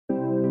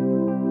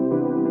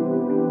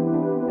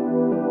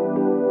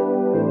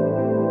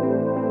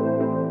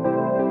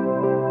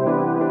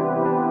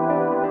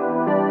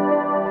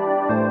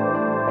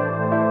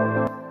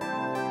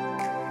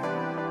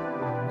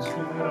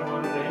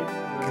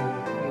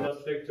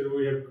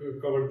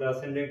covered the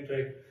ascending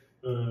tract.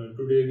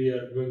 Today we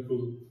are going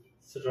to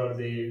start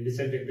the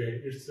descending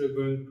tract. It's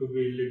going to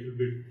be a little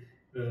bit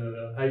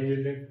high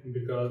yielding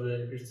because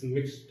it's a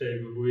mixed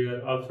type. We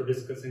are also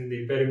discussing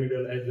the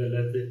pyramidal as well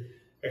as the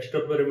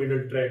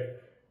extrapyramidal tract.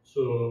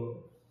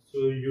 So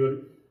your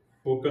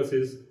focus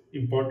is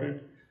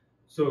important.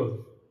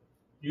 So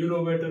you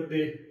know better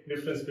the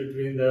difference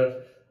between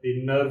the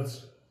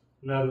nerves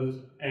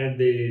and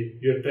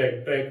your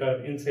tract. Tract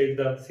are inside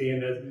the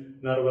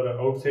CNS, nerve are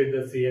outside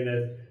the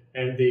CNS,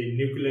 and the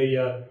nuclei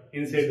are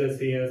inside the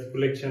CNS,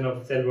 collection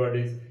of cell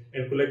bodies,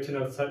 and collection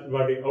of cell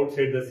body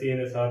outside the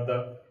CNS are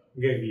the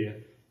ganglia.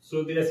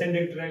 So the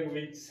ascending tract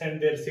which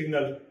send their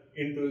signal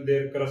into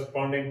their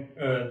corresponding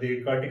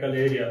the cortical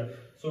area.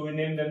 So we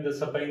name them the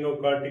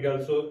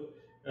spinocortical. So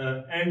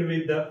and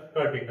with the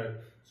cortical.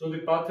 So the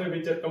pathway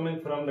which are coming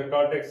from the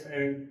cortex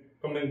and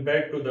coming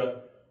back to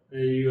the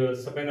your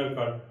spinal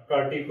cord,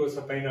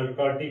 corticospinal,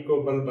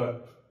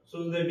 corticobulbar.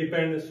 So they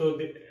depend. So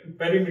the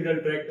pyramidal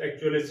tract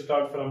actually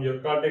start from your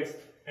cortex,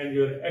 and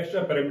your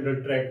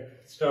extrapyramidal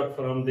tract start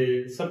from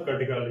the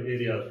subcortical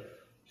area.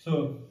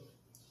 So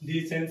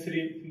these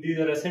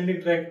are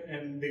ascending tract,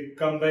 and they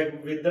come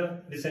back with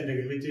the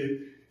descending, which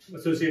is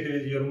associated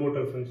with your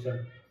motor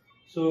function.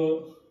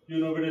 So you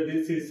know whether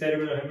this is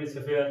cerebral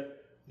hemisphere,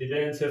 the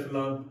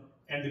diencephalon,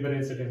 and the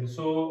brainstem.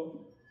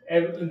 So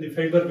the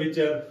fiber which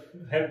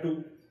have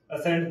to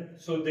ascend,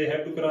 so they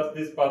have to cross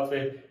this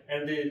pathway,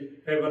 and the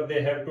fiber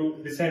they have to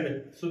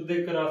descend, so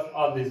they cross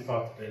all these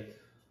pathways.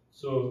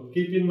 So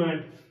keep in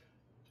mind,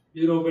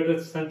 you know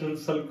better central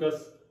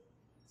sulcus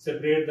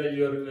separate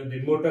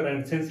the motor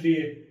and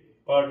sensory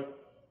part,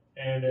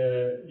 and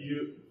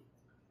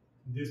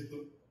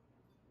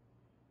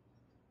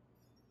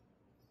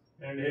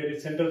and here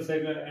is central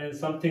segment, and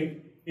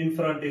something in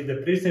front is the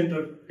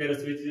precentral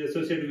gyrus, which is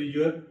associated with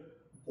your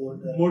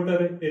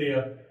motor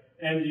area,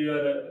 and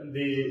your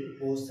the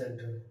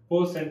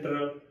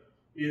post-central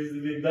is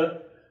with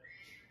the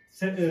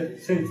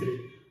sensory.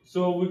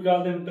 So we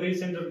call them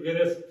precentral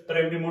gyrus,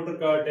 primary motor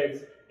cortex,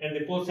 and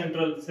the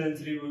post-central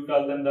sensory we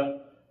call them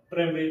the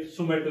primary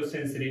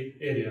somatosensory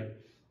area.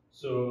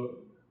 So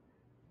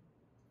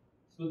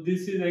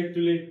this is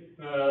actually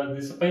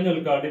the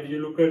spinal cord. If you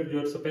look at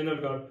your spinal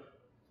cord,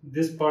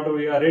 this part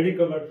we already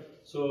covered.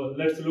 So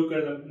let's look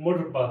at the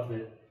motor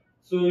pathway.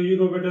 So you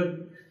know better,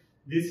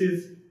 this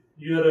is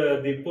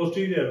your the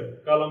posterior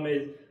column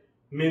is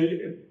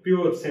mainly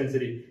pure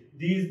sensory.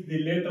 These, the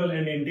lateral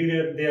and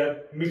interior, they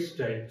are mixed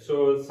type.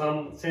 So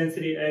some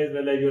sensory as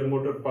well as your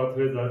motor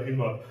pathways are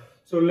involved.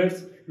 So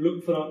let's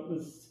look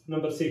from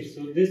number 6.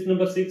 So this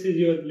number 6 is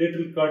your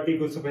lateral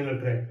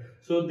corticospinal tract.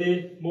 So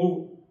they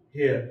move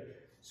here.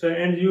 So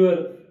and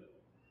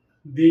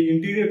the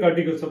interior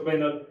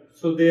corticospinal,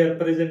 so they are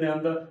present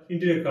on the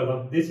interior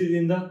column. This is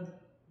in the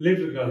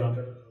lateral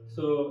column.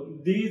 So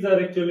these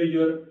are actually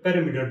your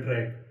pyramidal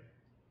tract.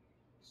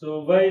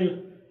 So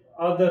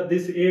while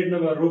this 8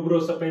 number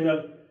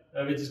Rubro-spinal,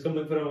 which is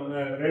coming from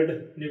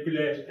red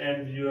nuclei,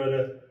 and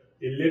your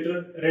the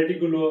lateral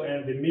reticulo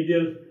and the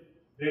medial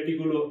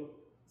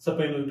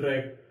reticulospinal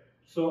tract.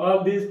 So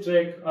all these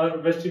tracts are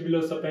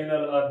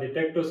Vestibulospinal or the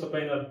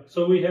Tecto-spinal.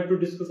 So we have to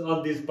discuss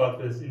all these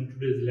pathways in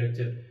today's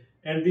lecture,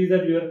 and these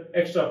are your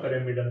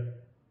extrapyramidal.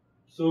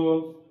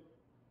 So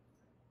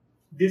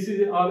this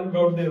is all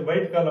about the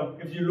white column.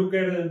 If you look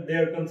at it, they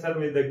are concerned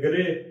with the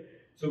gray.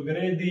 So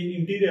gray, the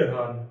interior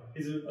horn,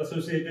 is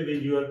associated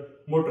with your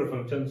motor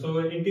function. So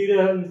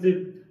interior horn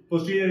is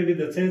posterior with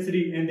the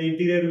sensory, and the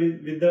interior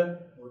with the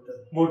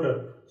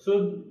motor.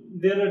 So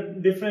there are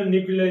different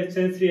nuclei,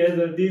 sensory as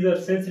well. These are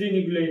sensory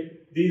nuclei.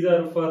 These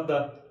are for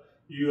the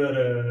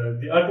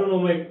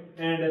autonomic,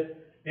 and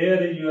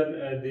here is your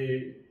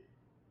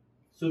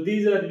So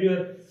these are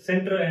your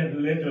central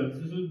and lateral.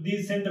 So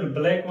these central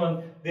black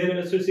ones, they are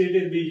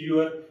associated with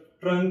your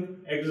trunk,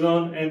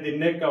 axon, and the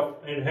neck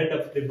and head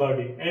of the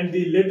body. And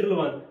the lateral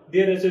one,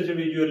 they are associated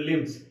with your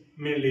limbs,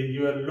 mainly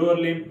your lower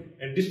limb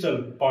and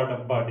distal part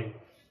of body.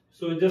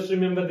 So just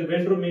remember, the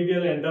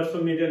ventromedial and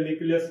dorsomedial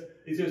nucleus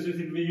is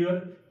associated with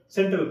your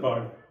central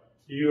part,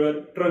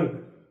 your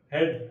trunk,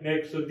 head,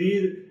 neck. So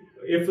these,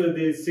 if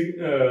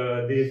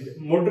the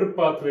motor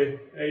pathway,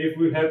 if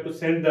we have to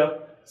send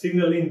the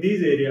signal in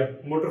this area,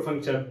 motor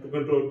function to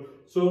control,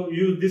 so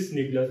use this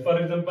nucleus. For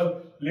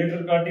example,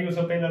 lateral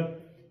corticospinal,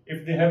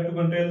 if they have to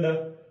control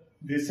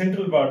the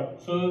central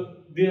part, so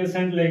they are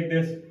sent like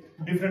this,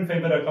 different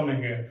fiber are coming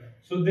here.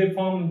 So they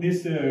form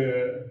this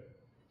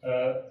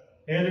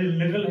here is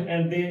lateral,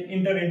 and they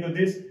enter into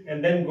this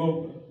and then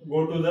go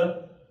to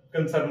the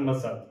concerned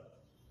muscle.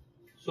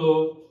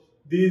 So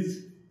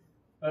these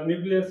are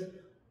nucleus.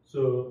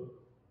 So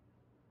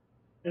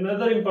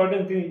another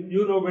important thing,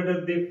 you know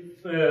better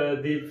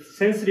the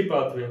sensory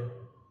pathway.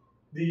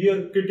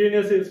 Your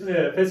cutaneous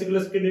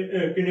fasciculus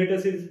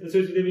cuneatus is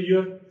associated with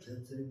your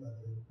sensory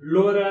pathway.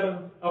 Lower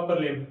or upper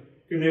limb,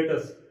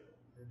 cuneatus.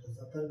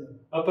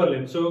 Upper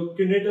limb. So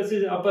cuneatus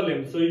is upper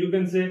limb. So you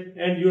can say,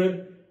 and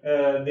your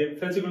the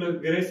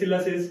fasciculus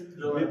gracilis is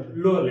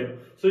lower limb.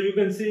 So you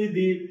can see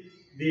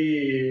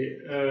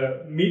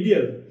the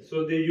medial,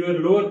 so your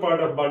lower part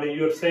of body,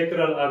 your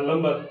sacral or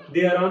lumbar,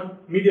 they are on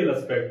medial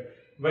aspect,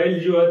 while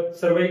your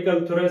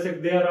cervical,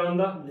 thoracic, they are on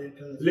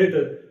the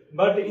lateral.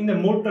 But in the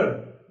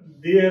motor,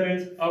 there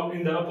is out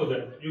in the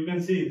opposite. You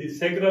can see the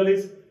sacral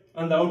is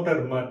on the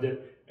outer margin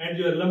and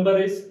your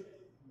lumbar is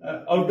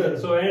outer.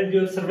 So and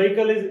your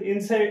cervical is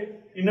inside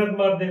inner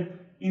margin.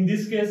 In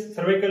this case,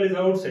 cervical is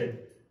outside.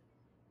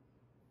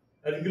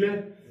 Are you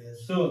clear?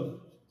 Yes.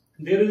 So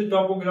there is a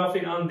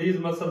topography on these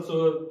muscles.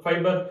 So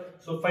fiber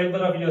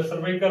of your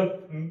cervical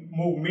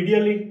move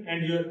medially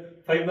and your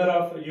fiber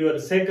of your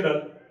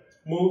sacral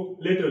move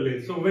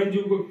laterally. So when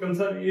you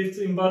concern, it's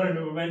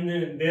important when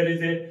there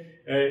is a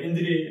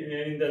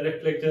injury in the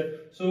next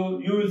lecture. So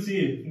you will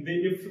see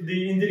if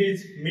the injury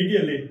is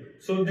medially,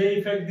 so they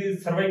affect the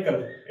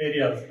cervical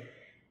areas.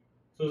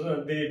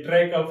 So the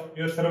tract of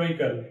your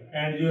cervical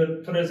and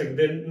your thoracic,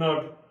 they're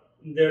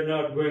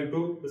not going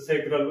to the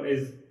sacral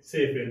is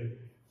safe in.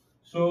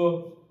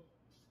 So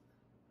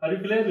are you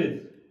clear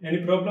with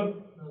any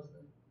problem? No,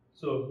 sir.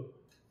 So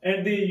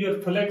and your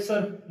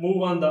flexor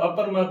move on the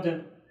upper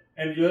margin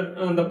and your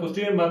on the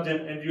posterior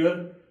margin and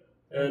your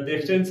the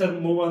extensor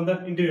move on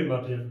the interior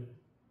margin.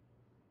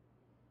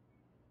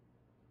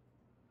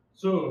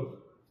 So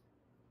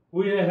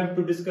we have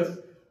to discuss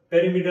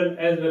pyramidal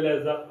as well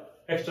as the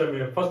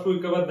extramedial. First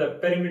we cover the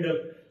pyramidal.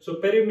 So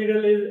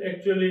pyramidal is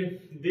actually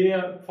they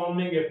are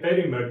forming a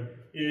pyramid.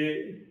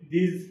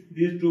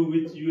 These two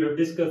which you have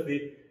discussed,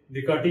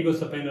 the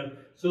corticospinal.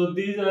 So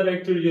these are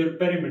actually your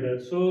pyramidal.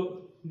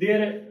 So they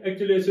are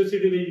actually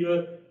associated with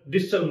your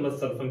distal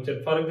muscle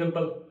function. For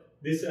example,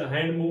 this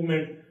hand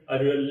movement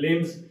or your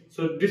limbs.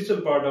 So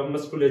distal part of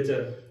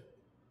musculature.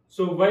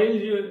 So while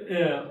you,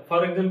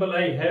 for example,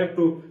 I have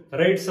to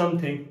write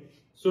something.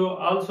 So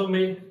also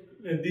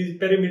these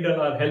pyramidal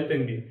are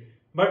helping me.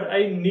 But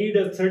I need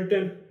a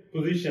certain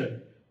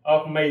position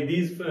of my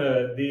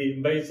the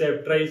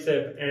bicep,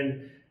 tricep,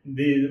 and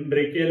the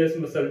brachialis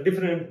muscle,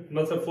 different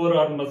muscle,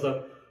 forearm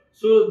muscle.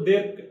 So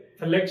their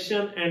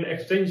flexion and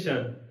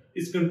extension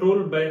is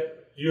controlled by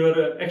your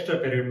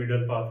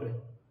extrapyramidal pathway.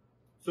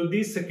 So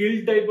this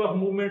skill type of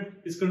movement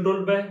is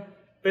controlled by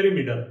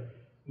pyramidal,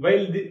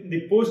 while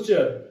the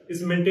posture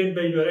is maintained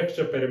by your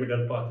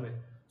extrapyramidal pathway.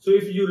 So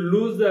if you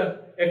lose the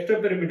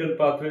extrapyramidal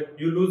pathway,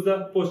 you lose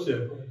the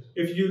posture.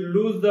 If you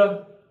lose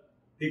the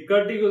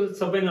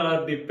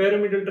corticospinal or the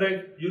pyramidal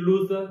tract, you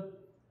lose the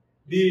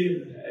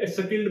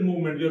skilled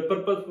movement, your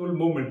purposeful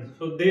movement.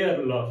 So they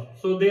are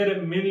lost. So they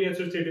are mainly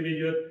associated with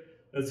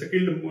your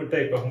skilled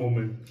type of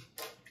movement.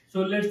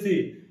 So let's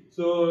see.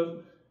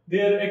 So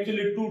there are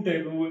actually two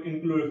types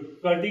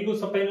include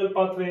corticospinal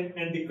pathway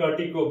and the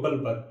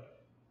corticobulbar.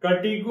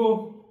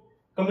 Cortico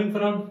coming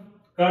from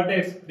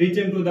cortex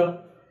reaching to the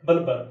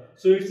bulbar.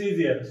 So it's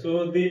easier.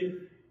 So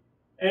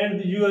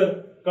and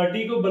your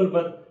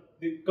corticobulbar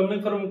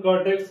coming from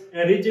cortex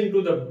and reaching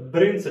to the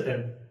brain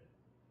stem.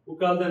 We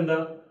call them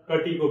the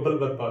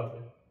corticobulbar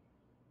pathway.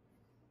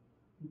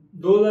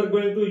 Those are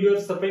going to your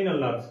spinal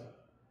nerves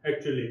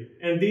actually,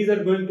 and these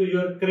are going to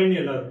your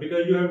cranial nerve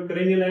because you have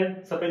cranial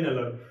and spinal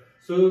nerve.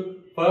 So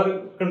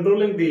for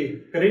controlling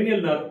the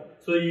cranial nerve,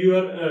 so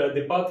your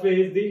the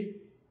pathway is the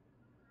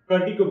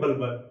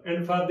corticobulbar,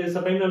 and for the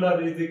spinal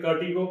nerve is the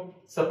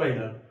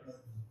corticospinal,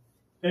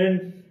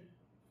 and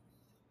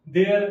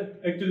they are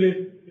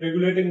actually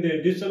regulating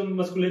the distal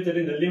musculature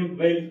in the limb,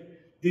 while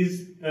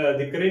these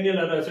the cranial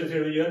are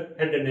associated with your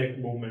head and neck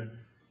movement.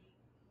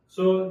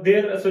 So they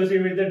are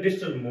associated with the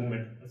distal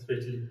movement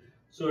especially.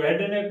 So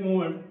head and neck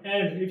movement,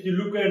 and if you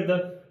look at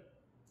the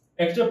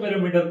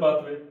extrapyramidal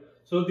pathway,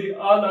 so the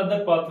all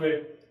other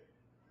pathway,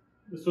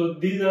 so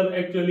these are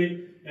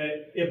actually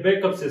a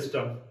backup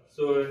system.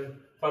 So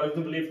for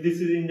example, if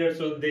this is injured,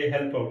 so they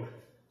help out.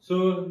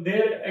 So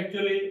they are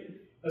actually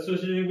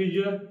associated with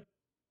your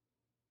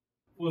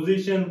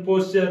position,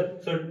 posture,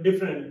 so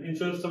different,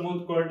 ensure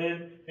smooth,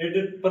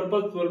 coordinated,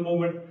 purposeful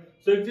movement.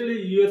 So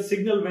actually your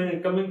signal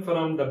when coming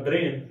from the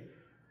brain,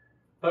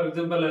 for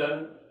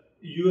example,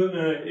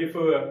 if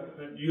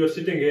you are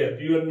sitting here,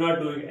 you are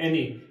not doing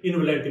any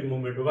involuntary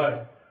movement.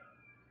 Why?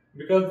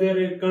 Because there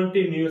is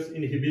continuous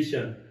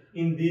inhibition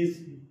in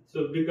these.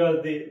 So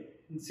because the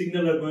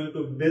signal are going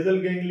to basal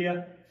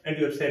ganglia and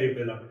your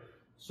cerebellum.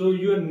 So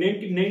your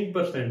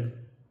 99%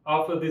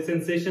 of the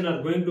sensation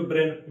are going to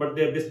brain, but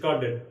they are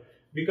discarded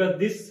because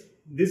this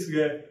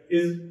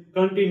is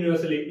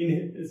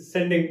continuously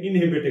sending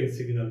inhibiting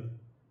signal.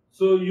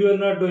 So you are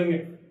not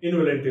doing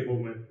involuntary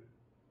movement.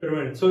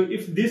 So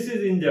if this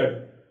is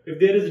injured, if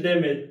there is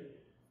damage,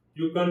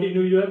 you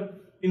continue your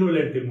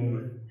involuntary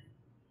movement.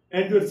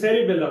 And your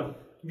cerebellum,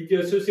 which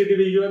is associated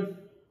with your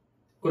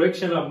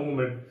correction of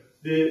movement,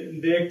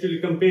 they actually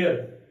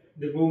compare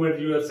the movement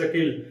you are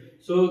skill.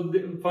 So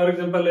for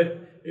example,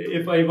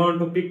 if I want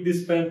to pick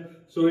this pen,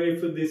 so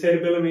if the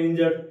cerebellum is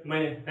injured,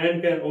 my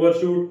hand can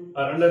overshoot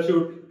or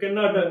undershoot,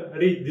 cannot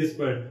reach this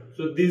point.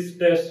 So this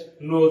test,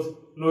 nose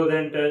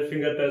hand test,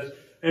 finger test,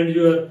 and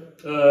your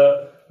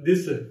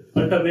this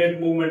alternate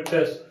movement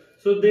test.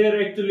 So they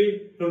are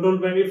actually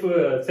controlled by if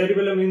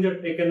cerebellum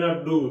injured, I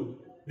cannot do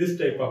this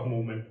type of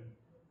movement.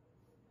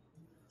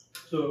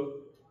 So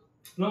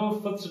now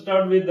first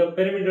start with the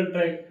pyramidal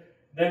tract,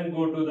 then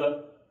go to the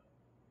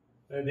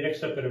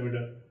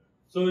extrapyramidal.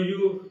 So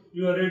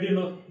you already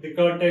know the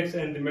cortex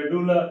and the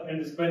medulla and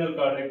the spinal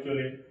cord,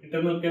 actually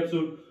internal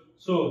capsule.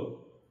 So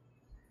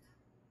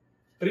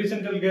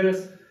precentral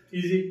gyrus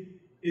is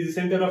the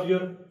center of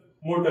your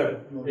motor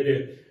area,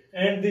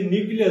 and the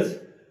nucleus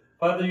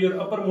for your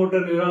upper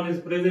motor neuron is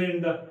present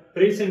in the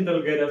precentral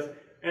gyrus,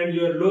 and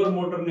your lower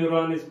motor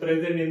neuron is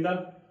present in the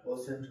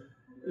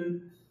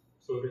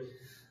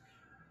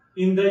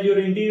your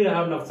interior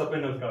horn of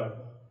spinal cord.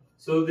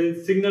 So the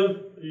signal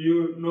you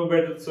know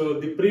better. So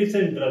the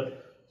precentral.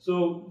 So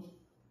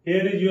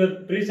here is your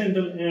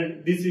precentral,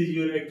 and this is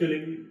your actually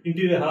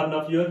interior horn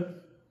of your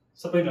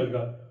spinal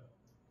cord.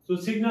 So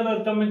signal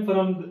are coming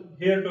from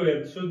here to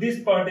here. So this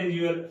part is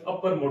your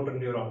upper motor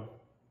neuron.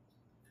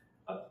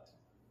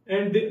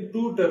 And the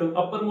two terms,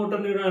 upper motor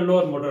neuron and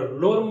lower motor.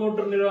 Lower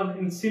motor neuron,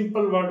 in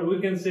simple word, we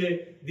can say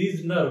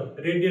these nerve,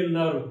 radial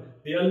nerve,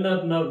 the ulnar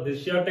nerve, the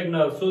sciatic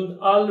nerve. So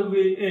all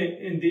we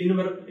in the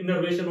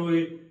innervation we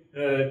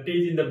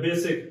teach in the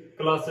basic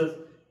classes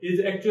is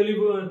actually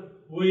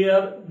we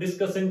are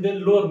discussing the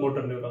lower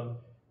motor neuron.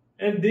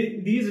 And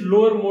these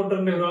lower motor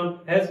neuron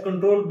has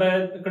controlled by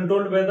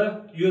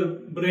your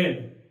brain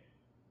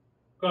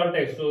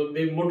cortex, so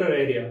the motor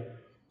area.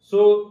 So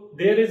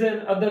there is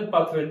another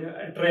pathway,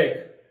 a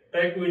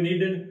tract we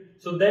needed.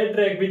 So that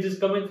tract which is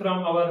coming from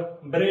our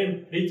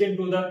brain reaching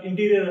to the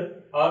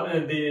interior or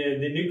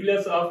the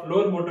nucleus of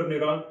lower motor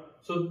neuron.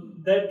 So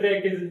that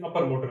tract is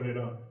upper motor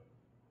neuron.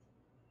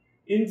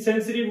 In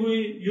sensory we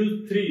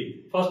use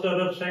three: first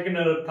order, second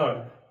order,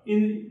 third.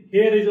 In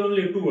here is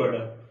only two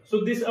order.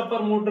 So this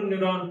upper motor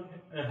neuron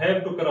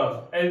have to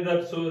cross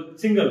either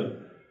single.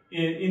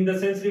 In the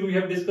sensory we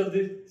have discussed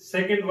this.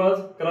 Second was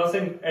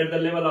crossing at the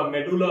level of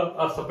medulla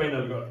or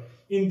spinal cord.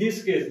 In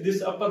this case,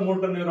 this upper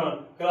motor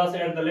neuron cross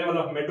at the level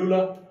of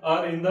medulla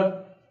or in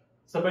the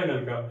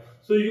spinal cord.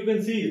 So you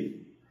can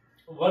see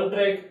one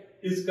tract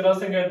is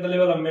crossing at the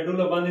level of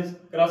medulla, one is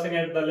crossing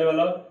at the level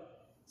of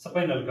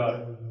spinal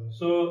cord.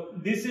 So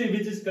this is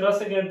which is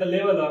crossing at the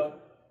level of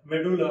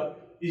medulla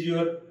is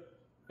your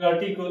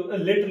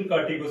lateral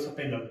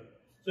corticospinal.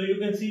 So you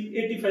can see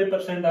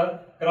 85% are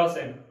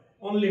crossing,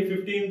 only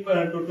 15 to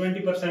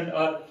 20%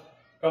 are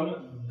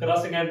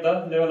crossing at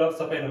the level of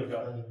spinal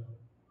cord.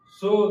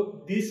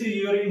 So this is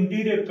your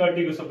interior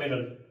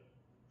corticospinal.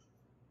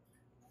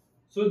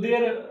 So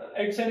their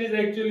action is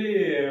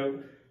actually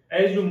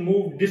as you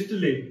move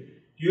distally,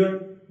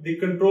 the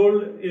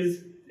control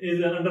is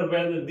under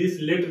by this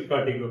lateral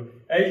cortico.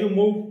 As you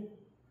move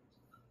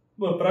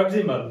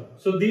proximal,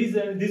 so this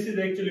is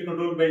actually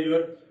controlled by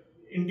your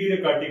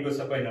interior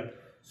corticospinal.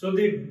 So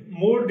the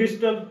more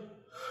distal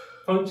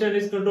function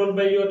is controlled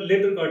by your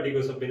lateral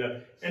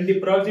corticospinal, and the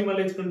proximal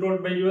is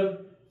controlled by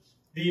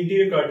the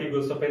interior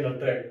corticospinal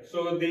tract.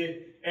 So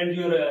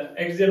your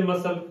axial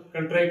muscle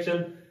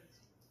contraction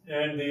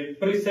and the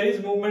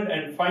precise movement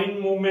and fine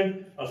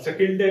movement or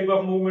skill type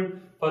of movement.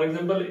 For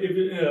example,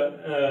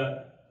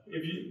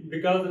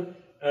 because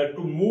to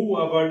move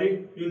a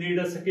body you need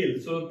a skill,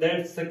 so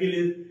that skill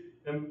is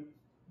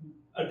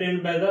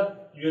attained by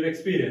your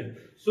experience.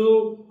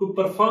 So to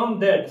perform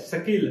that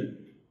skill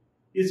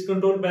is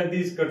controlled by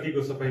these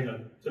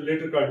corticospinal, so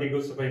lateral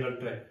corticospinal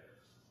tract.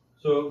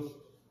 So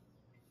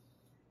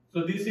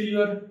this is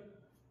your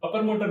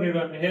upper motor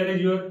neuron. Here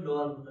is your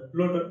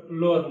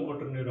lower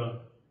motor neuron.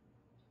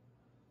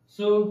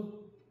 So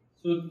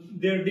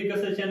their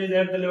decussation is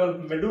at the level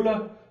of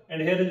medulla,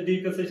 and here is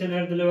decussation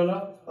at the level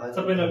of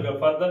spinal cord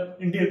for the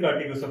interior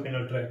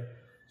corticospinal tract.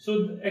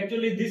 So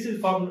actually this is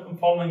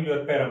forming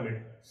your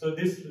pyramid. So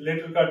this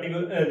lateral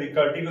the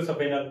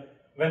corticospinal,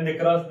 when they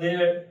cross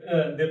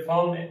they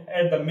form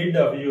at the mid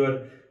of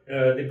your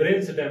the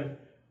brainstem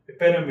a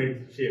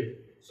pyramid shape.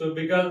 So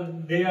because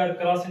they are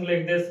crossing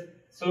like this,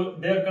 so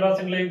they are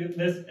crossing like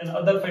this, and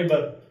other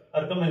fiber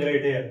are coming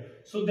right here.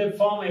 So they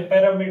form a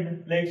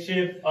pyramid like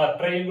shape or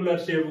triangular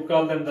shape. We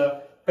call them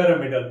the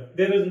pyramidal.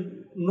 There is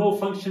no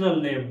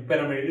functional name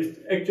pyramid. It's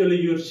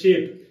actually your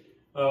shape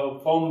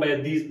formed by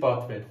these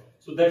pathways.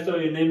 So that's why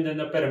we named them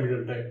the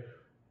pyramidal tract.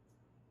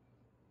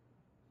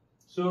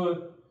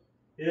 So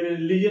here is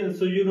lesion.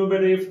 So you know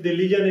better, if the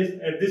lesion is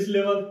at this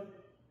level,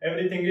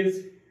 everything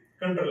is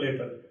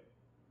contralateral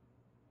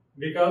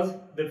because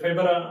the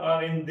fiber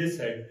are in this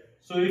side.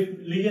 So if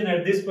lesion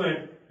at this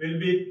point will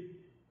be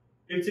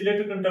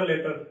ipsilateral,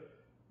 contralateral,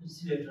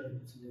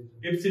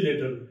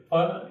 ipsilateral.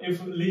 Or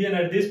if lesion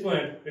at this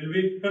point will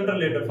be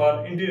contralateral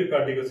for interior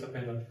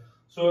corticospinal.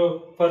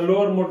 So for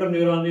lower motor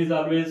neuron is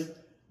always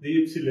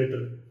the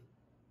ipsilateral.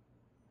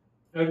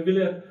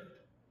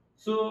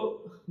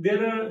 So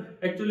there are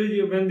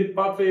actually, when the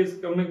pathway is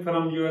coming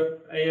from your,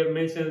 I have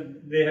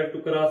mentioned they have to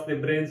cross the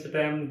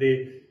brainstem,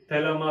 the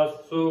thalamus,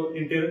 so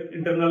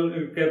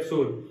internal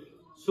capsule.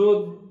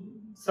 So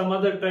some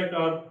other tract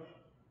are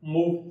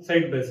moved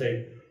side by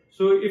side.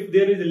 So if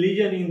there is a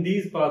lesion in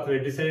these pathway,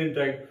 descending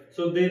tract,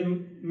 so they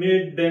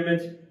may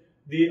damage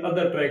the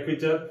other tract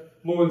which are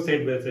moving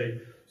side by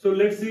side. So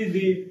let's see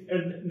the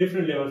at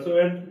different levels. So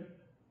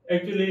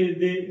actually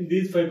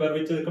these fiber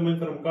which are coming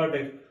from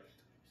cortex.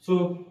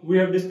 So we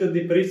have discussed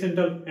the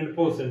pericentral and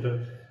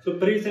postcentral. So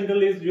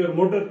pericentral is your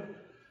motor,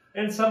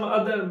 and some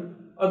other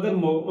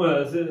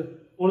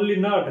only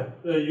not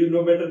you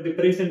know better. The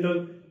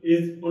pericentral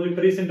is only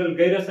pericentral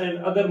gyrus and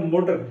other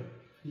motor.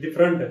 The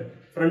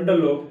frontal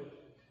lobe,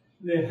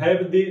 they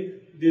have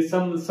the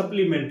some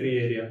supplementary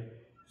area.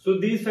 So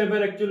these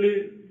fiber actually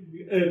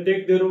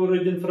take their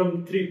origin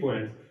from 3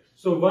 points.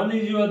 So one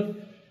is your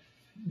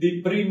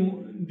the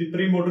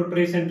premotor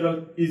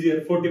pericentral is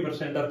here,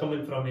 40% are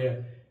coming from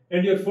here,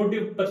 and your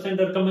 40%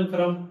 are coming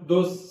from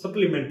those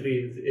supplementary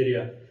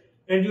area,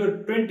 and your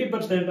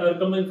 20% are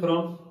coming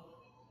from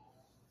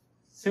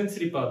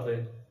sensory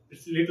pathway.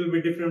 It's a little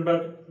bit different,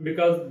 but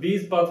because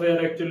these pathways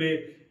are actually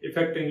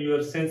affecting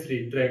your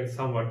sensory tract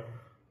somewhat.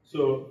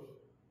 So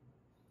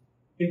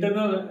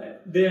internal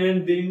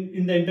in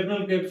the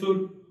internal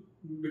capsule,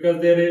 because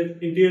there is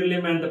interior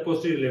limb and the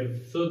posterior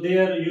limb, so they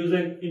are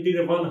using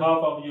interior one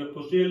half of your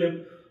posterior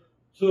limb.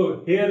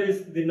 So here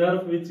is the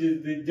nerve, which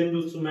is the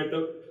general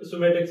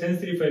somatic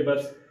sensory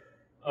fibers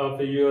of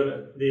the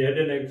head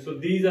and neck. So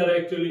these are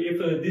actually, if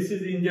this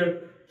is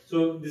injured,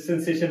 so the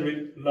sensation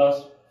will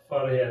last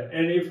for here.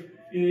 And if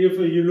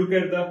you look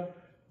at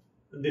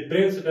the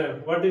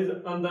brainstem, what is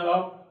on the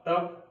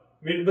top?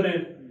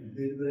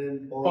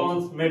 Midbrain,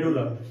 pons,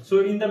 medulla. So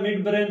in the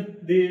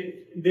midbrain,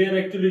 they are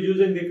actually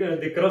using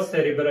the crus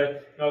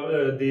cerebri,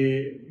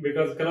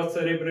 because crus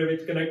cerebri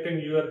which connecting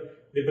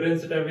the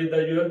brainstem with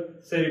your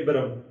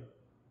cerebrum.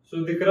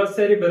 So the crus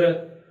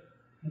cerebri,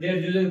 they are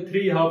using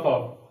 3 half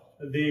of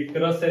the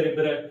crus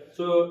cerebri.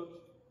 So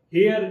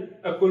here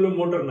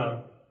oculomotor nerve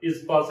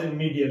is passing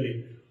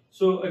medially.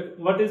 So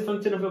what is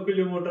function of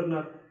oculomotor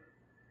nerve?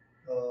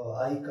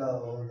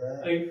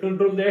 I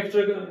control the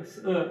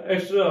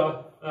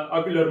extra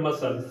ocular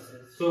muscle.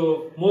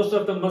 So most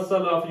of the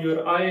muscle of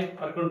your eye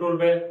are controlled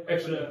by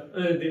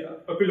the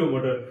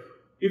oculomotor.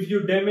 If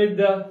you damage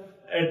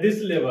at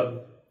this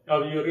level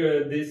of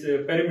your this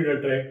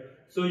pyramidal tract,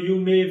 so you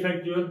may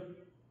affect your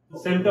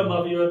symptom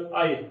of your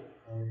eye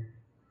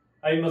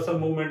muscle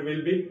movement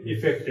will be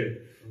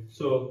affected.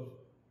 So,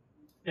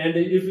 and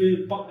if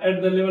you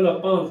at the level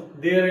of pons,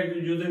 they are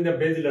using the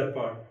basilar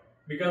part,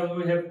 because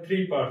we have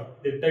 3 parts: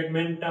 the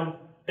tegmentum,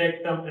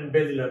 tectum, and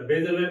basilar.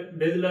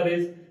 Basilar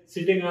is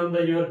sitting on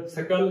your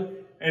skull,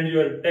 and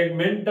your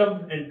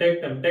tegmentum and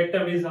tectum.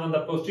 Tectum is on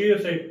the posterior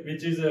side,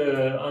 which is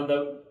on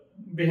the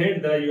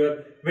behind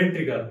your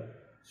ventricle.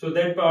 So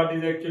that part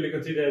is actually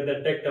considered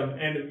as the tectum,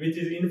 and which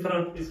is in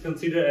front is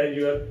considered as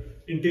your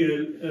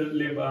interior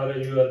limb or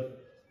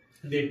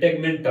the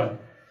tegmentum.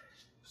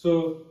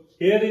 So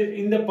here is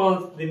in the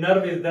pons, the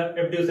nerve is the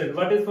abducent.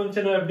 What is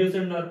function of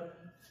abducent nerve?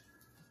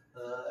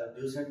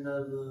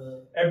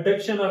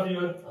 Abduction of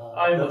your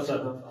eye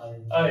muscle.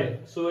 Eye.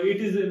 So it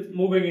is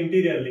moving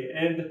interiorly,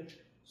 and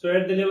so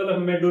at the level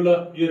of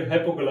medulla, your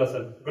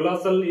hypoglossal.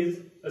 Glossal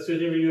is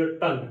associated with your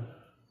tongue.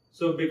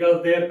 So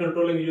because they are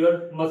controlling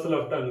your muscle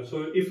of tongue.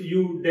 So if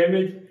you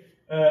damage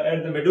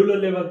at the medulla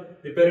level,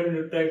 the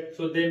pyramidal tract,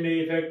 so they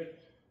may affect,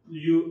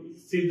 you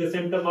see the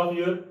symptom of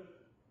your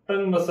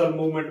tongue muscle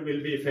movement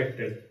will be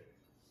affected.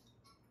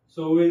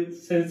 So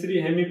with sensory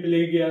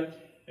hemiplegia,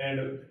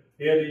 and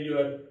here is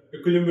your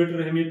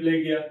oculomotor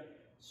hemiplegia,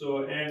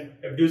 so and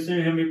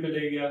abducent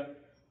hemiplegia,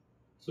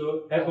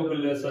 so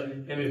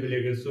hypoglossal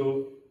hemiplegia.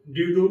 So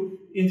due to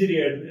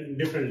injury at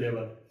different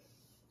level,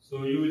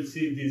 so you will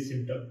see these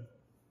symptoms.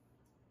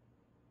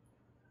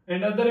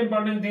 And other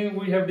important thing,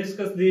 we have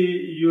discussed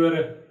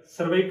your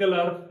cervical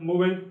are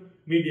moving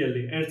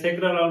medially and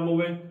sacral are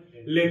moving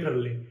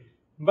laterally.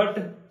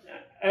 But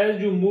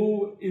as you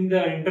move in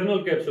the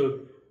internal capsule,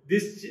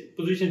 this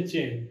position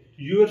change.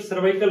 Your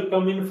cervical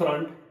come in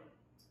front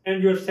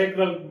and your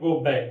sacral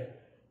go back.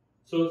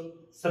 So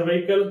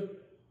cervical,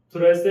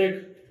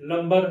 thoracic,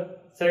 lumbar,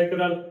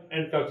 sacral,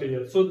 and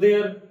coccygeal. So they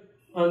are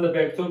on the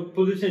back. So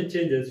position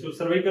changes. So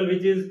cervical,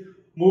 which is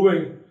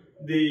moving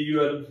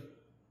the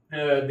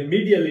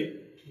medially,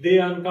 they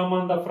come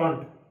on the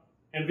front,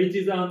 and which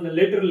is on the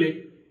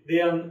laterally, they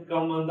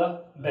come on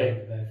the back.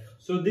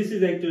 So this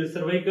is actually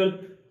cervical.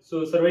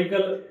 So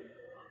cervical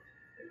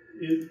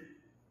is,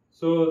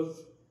 so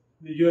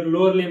your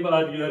lower limb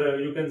or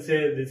you can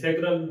say the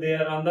sacral, they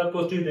are on the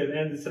posterior,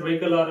 and the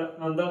cervical are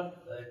on the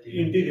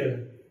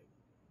interior.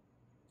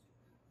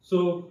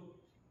 So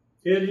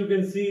here you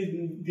can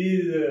see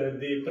these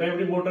the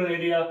primary motor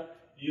area,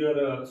 your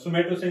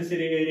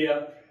somatosensory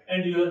area,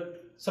 and your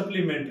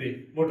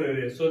supplementary motor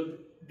area. So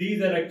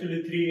these are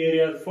actually 3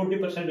 areas.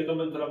 40% are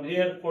coming from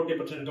here,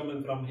 40%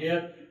 coming from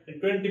here,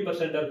 and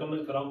 20% are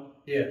coming from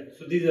here.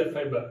 So these are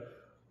fiber.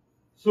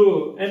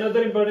 So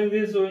another important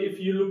thing, so if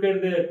you look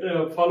at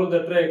the follow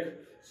the track,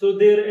 so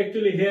there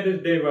actually here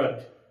is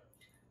diverge.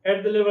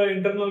 At the level of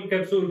internal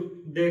capsule,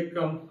 they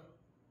come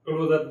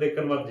closer, they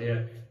converge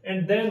here,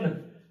 and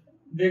then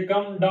they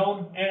come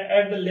down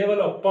at the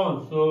level of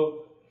pons.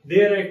 So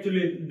they are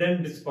actually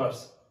then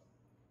dispersed.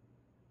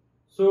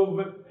 So,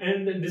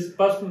 and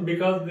dispersed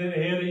because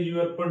here is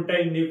your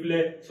pontine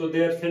nuclei, so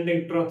they are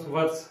sending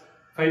transverse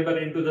fiber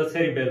into the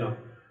cerebellum.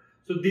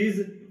 So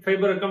these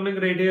fiber are coming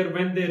right here.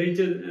 When they reach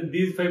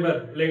these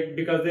fiber, like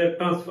because they are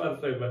transverse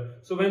fiber,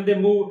 so when they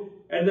move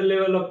at the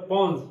level of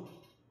pons,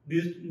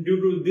 due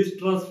to this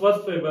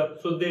transverse fiber,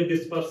 so they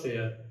disperse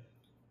here,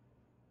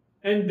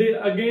 and they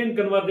again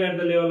converge at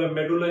the level of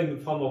medulla in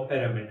the form of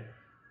pyramid.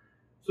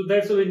 So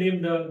that's why we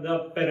named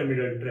the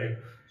pyramidal tract.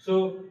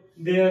 So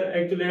they are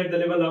actually at the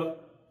level of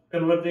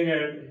converging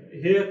at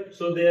here,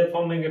 so they are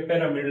forming a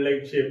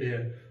pyramid-like shape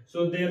here.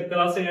 So they are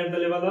crossing at the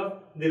level of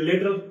the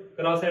lateral,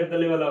 cross at the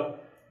level of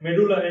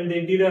medulla, and the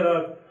interior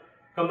are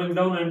coming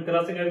down and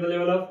crossing at the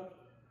level of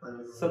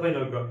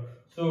spinal cord.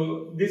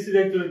 So this is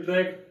actually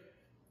tract,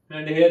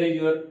 and here is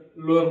your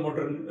lower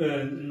motor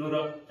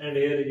neuron, and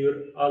here is your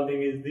all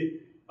thing is the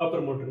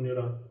upper motor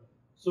neuron.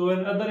 So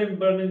another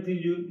important thing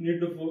you need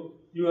to,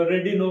 you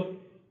already know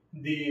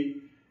the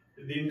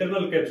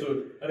internal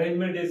capsule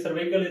arrangement is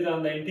cervical is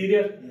on the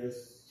interior,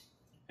 Yes.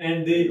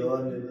 and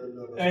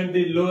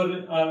the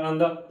lower are on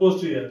the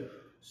posterior.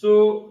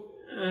 So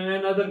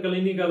another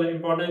clinical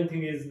important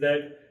thing is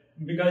that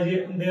because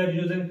they are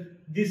using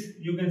this,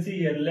 you can see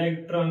here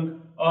leg,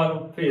 trunk,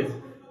 arm, face.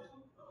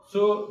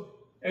 So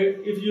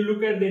if you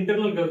look at the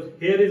internal curves,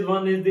 here is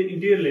one is the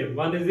interior limb,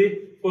 one is the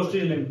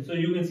posterior limb. So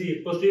you can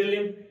see posterior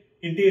limb,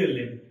 interior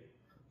limb.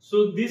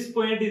 So this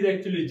point is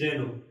actually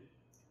geno.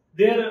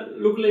 There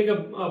look like a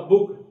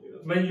book.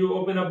 When you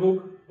open a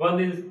book,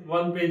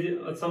 one page,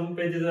 some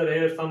pages are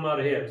here, some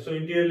are here. So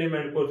interior limb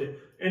and posterior,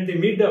 and the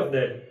mid of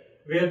that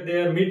where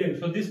they are meeting.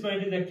 So this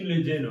point is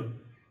actually geno.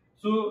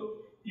 So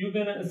you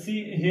can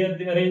see here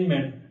the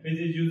arrangement which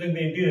is using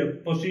the interior.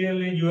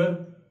 Posteriorly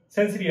your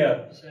sensory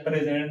are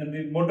present and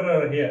the motor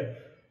are here.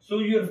 So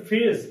your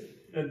face,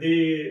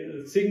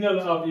 the signal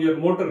of your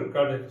motor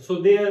cortex.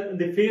 So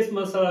the face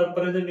muscle are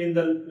present in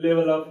the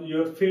level of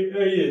your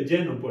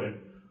geno point.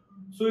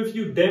 So if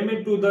you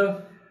damage to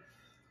the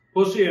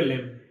posterior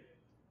limb,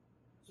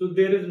 so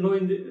there is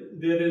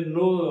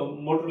no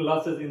motor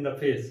losses in the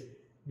face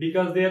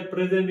because they are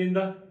present in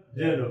the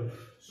geno.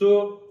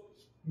 So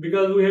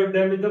because we have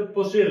damaged the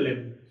posterior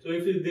limb, so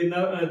if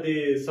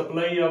the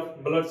supply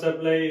of blood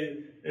supply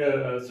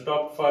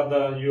stopped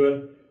for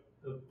your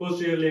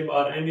posterior limb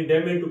or any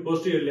damage to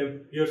posterior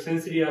limb, your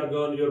sensory are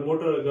gone, your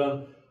motor are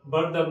gone,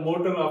 but the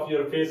motor of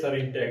your face are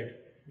intact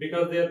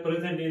because they are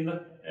present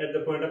at the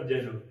point of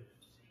geno.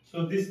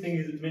 So this thing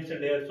is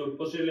mentioned here. So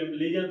posterior limb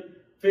lesion,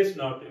 face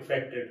not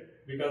affected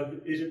because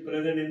it is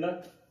present in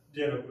the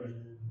geno point.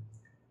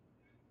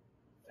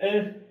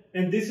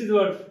 And this is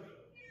what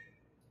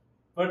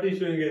is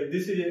showing here.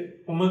 This is a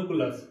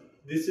homunculus.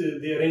 This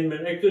is the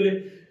arrangement.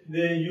 Actually,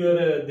 there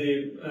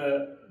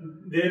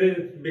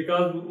is,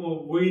 because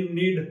we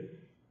need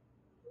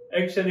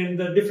action in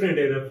the different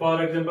area.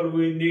 For example,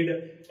 we need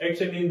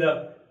action in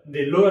the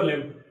lower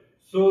limb.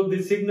 So the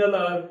signal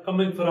are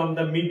coming from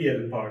the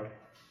medial part.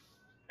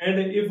 And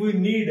if we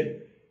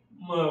need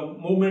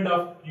movement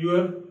of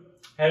your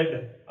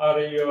head or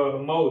your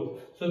mouth,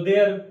 so they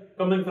are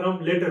coming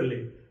from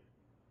laterally.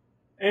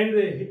 And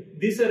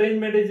this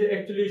arrangement is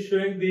actually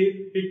showing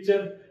the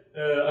picture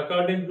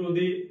according to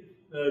the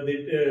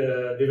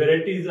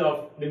varieties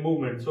of the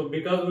movement. So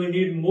because we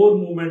need more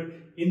movement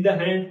in the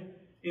hand,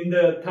 in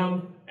the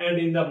thumb, and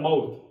in the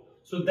mouth.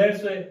 So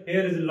that's why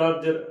here is a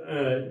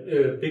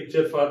larger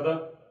picture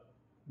for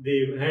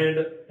the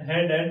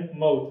hand and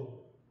mouth.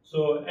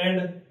 So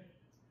and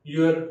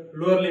your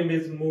lower limb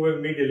is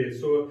moving medially.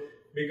 So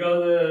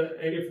because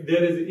if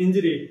there is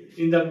injury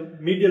in the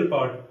medial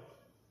part,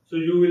 so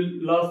you will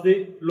lose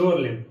the lower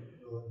limb.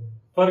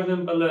 For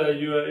example,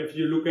 if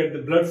you look at the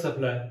blood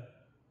supply,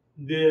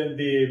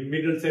 the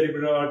middle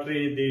cerebral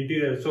artery, the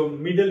interior. So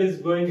middle is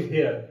going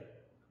here.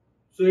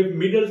 So if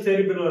middle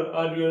cerebral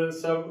or your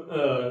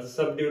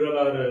subdural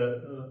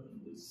or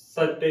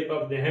such type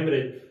of the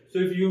hemorrhage. So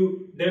if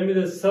you damage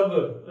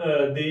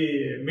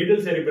the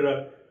middle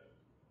cerebral,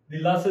 the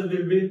losses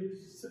will be,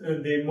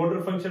 the motor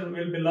function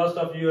will be lost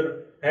of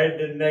your head,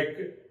 neck,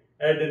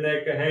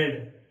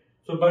 hand.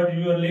 So but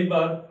your limb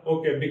are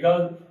okay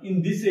because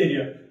in this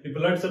area the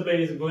blood supply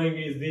is going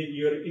is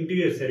your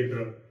interior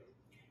cerebral.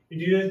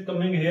 Interior is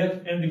coming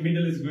here and the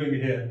middle is going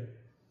here.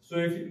 So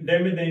if you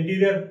damage the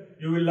interior,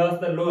 you will lose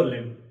the lower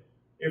limb.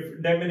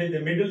 If damage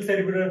the middle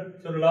cerebral,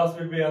 so loss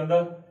will be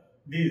on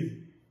these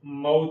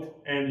mouth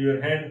and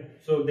your hand.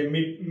 So the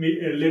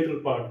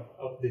lateral part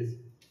of this.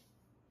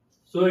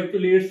 So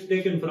actually it's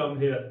taken from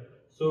here.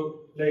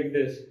 So like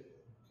this.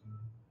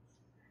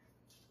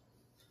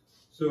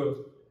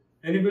 So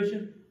any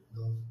question?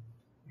 No.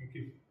 Thank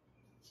you.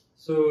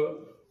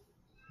 So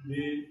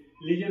the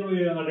lesion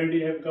we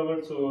already have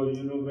covered, so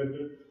you know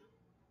better.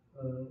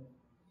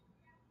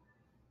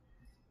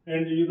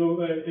 And you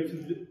know if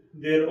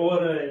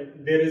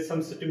there is some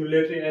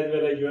stimulatory as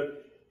well as your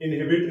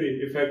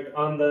inhibitory effect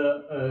on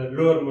the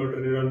lower motor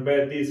neuron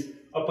by this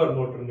upper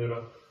motor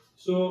neuron.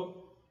 So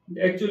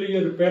actually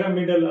your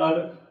pyramidal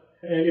are,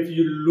 if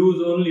you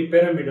lose only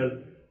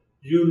pyramidal,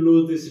 you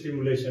lose the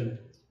stimulation.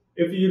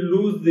 If you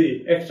lose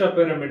the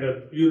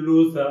extrapyramidal, you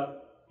lose the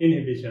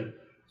inhibition.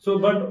 So,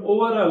 but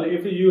overall,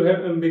 if you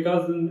have,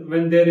 because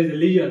when there is a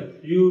lesion,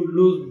 you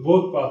lose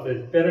both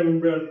pathways,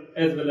 pyramidal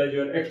as well as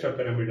your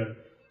extrapyramidal.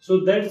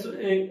 So that's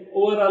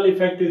overall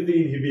effect is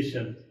the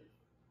inhibition.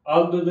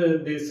 Although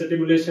the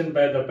stimulation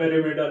by the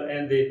pyramidal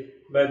and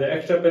by the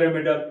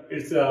extrapyramidal,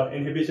 it's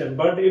inhibition.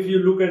 But if you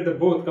look at the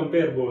both,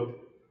 compare both,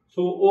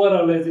 so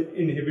overall is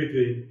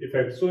inhibitory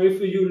effect. So if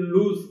you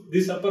lose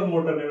this upper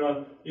motor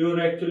neuron, you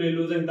are actually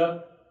losing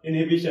the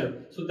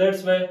inhibition. So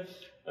that's why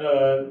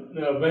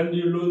when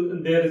you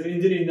lose, there is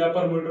injury in the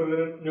upper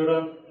motor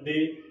neuron,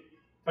 the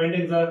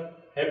findings are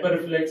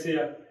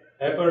hyperreflexia,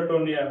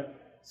 hypertonia,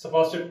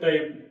 spastic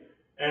type,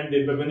 and the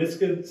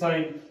Babinski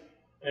sign.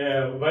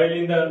 While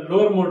in the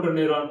lower motor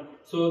neuron,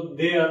 so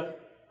they are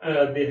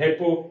the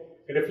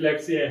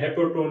hyporeflexia,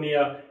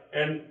 hypotonia,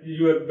 and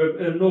your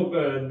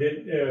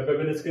the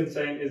Babinski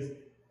sign is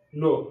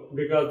no,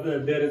 because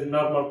there is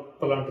normal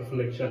plantar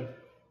flexion.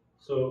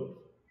 So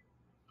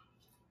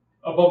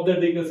above the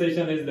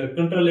decussation is the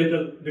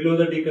contralateral, below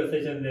the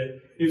decussation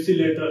the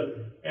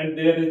ipsilateral, and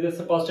there is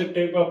the spastic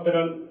type of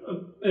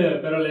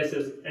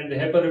paralysis and the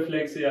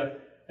hyperreflexia.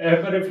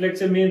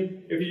 Hyperreflexia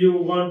means if you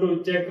want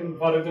to check,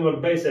 for example,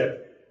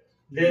 bicep,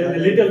 there is a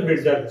little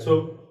bit that,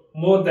 so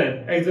more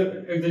than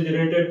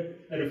exaggerated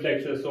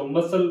reflection. So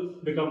muscle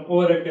become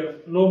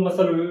overactive, no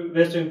muscle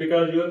wasting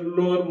because your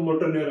lower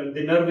motor neuron,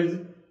 the nerve is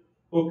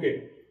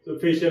okay. So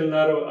facial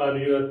nerve or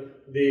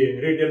the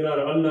radial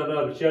nerve, ulnar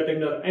nerve, sciatic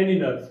nerve, any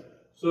nerves.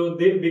 So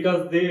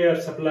because they are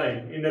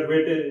supplying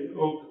innervated,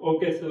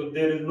 okay, so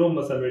there is no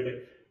muscle weighting.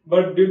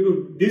 But due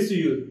to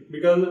disuse,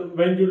 because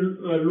when you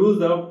lose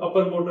the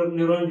upper motor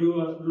neuron,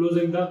 you are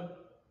losing the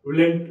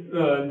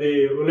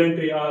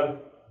voluntary or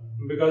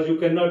because you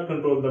cannot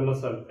control the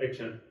muscle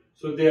action.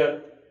 So they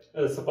are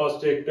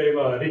spastic type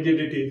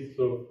rigidity.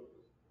 So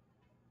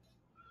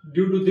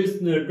due to this,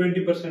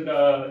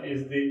 20%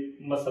 is the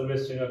muscle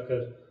wasting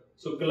occurs.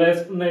 So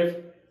clasp knife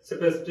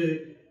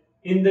spasticity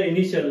in the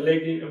initial,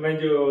 like when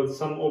you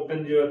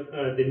open your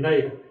the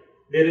knife,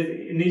 there is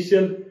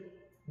initial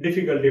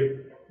difficulty,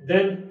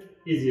 then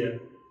easier.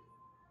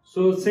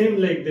 So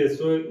same like this.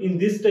 So in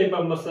this type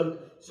of muscle,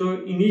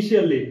 so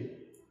initially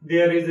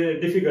there is a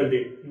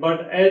difficulty,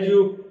 but as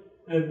you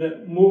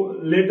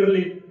move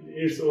laterally,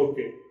 it's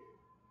okay.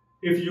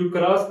 If you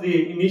cross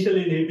the initial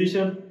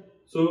inhibition,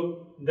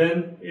 so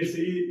then it's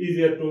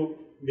easier to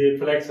the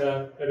flex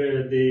the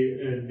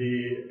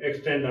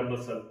extend the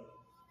muscle.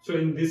 So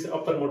in this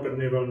upper motor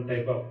neuron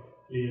type of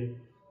lesion.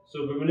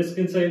 So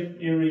Babinski side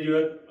in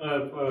your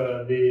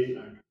the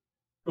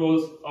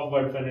toes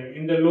upward finding.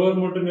 In the lower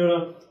motor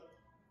neuron,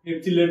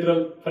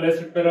 ipsilateral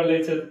flaccid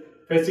paralysis,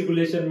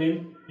 fasciculation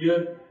means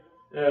your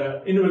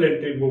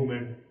involuntary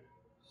movement.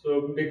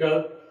 So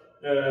because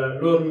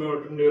lower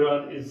motor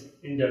neuron is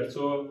injured,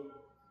 so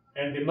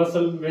and the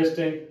muscle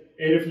wasting,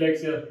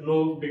 areflexia,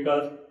 no,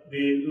 because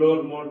the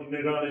lower motor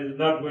neuron is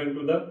not going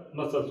to the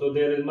muscle, so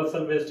there is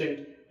muscle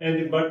wasting,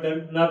 and but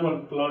the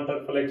normal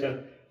plantar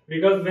flexion.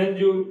 Because when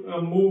you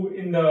move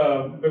in the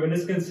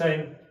Babinski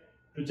sign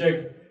to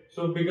check,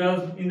 so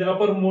because in the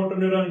upper motor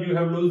neuron you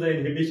have lose the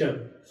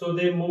inhibition, so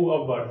they move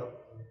upward.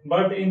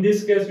 But in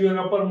this case your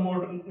upper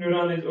motor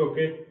neuron is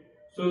okay,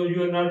 so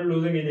you are not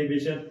losing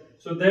inhibition.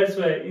 So that's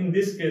why in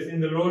this case, in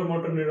the lower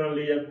motor neuron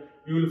lesion,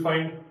 you will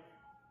find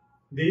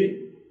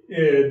the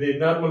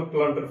normal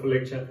plantar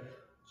flexion.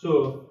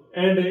 So,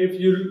 and if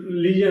you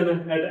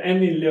lesion at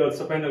any level,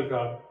 spinal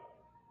cord,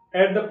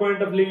 at the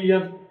point of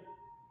lesion,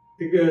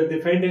 the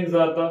findings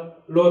are the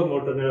lower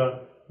motor neuron.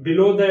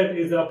 Below that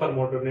is the upper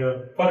motor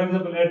neuron. For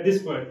example, at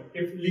this point,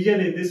 if lesion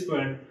is this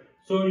point,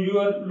 so you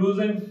are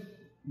losing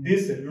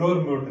this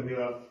lower motor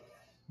neuron.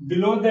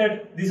 Below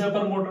that, these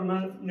upper motor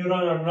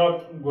neuron are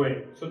not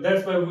going. So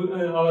that's why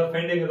our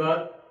findings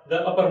are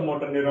the upper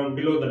motor neuron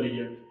below the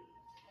lesion.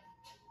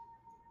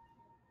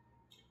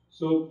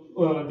 So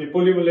the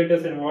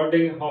polymyelitis and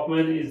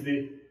Wadding-Hoffmann is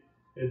the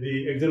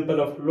example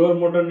of lower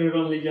motor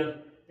neuron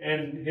lesion,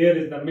 and here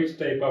is the mixed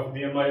type of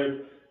the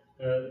amyloid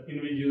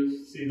in which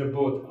you see the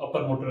both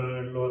upper motor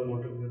and lower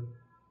motor neuron.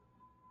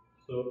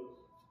 So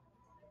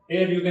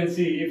here you can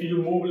see if you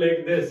move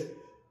like this.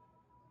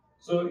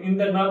 So in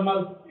the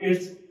normal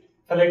it's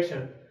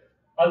flexion.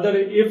 Other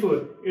if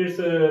it's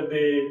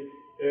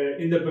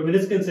in the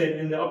Babinski sign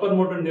in the upper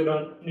motor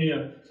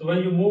neuron. So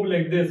when you move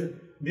like this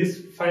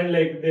find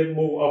like they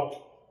move up.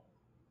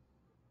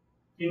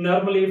 In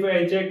normally if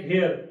I check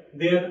here,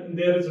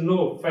 there is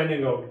no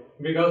finding out.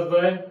 Because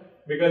why?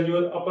 Because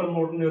your upper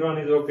motor neuron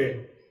is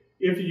okay.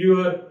 If you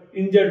are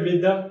injured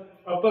with the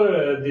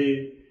upper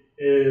the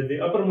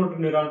upper motor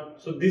neuron,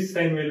 so this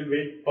sign will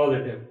be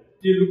positive.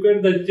 If you look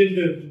at the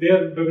children,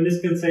 their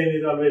Babinski sign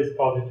is always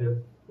positive.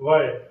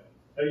 Why?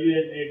 Have you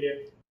any idea?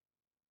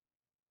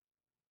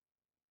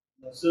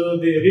 So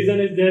the reason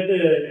is that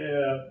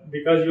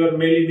because your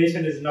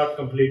myelination is not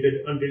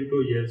completed until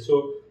 2 years.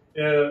 So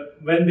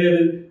when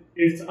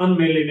it's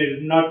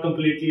unmyelinated, not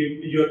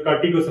completely, your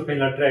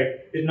corticospinal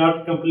tract is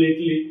not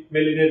completely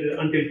myelinated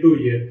until 2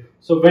 years.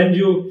 So when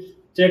you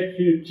check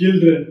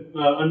children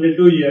under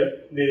 2 years,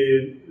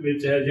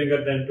 which are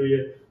younger than 2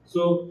 years.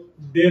 So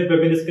their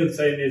Babinski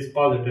sign is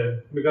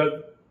positive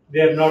because they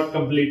are not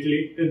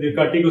completely, the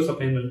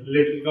corticospinal,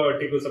 lateral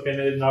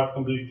corticospinal is not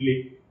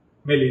completely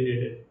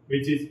myelinated,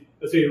 which is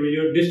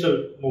your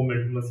distal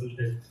movement muscle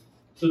type.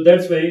 So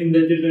that's why in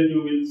the children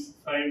you will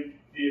find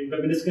the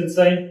Babinski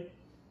sign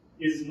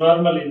is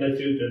normal in the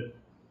children.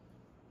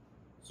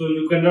 So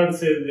you cannot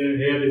say the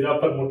here is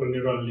upper motor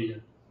neuron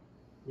lesion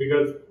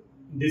because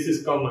this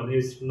is common,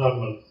 is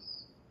normal.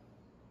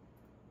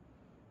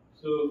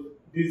 So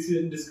this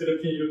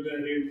description you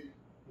can read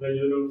when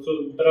you know.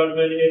 So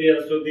Broadman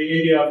area, so the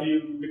area of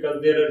you,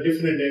 because there are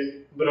different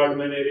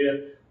Broadman area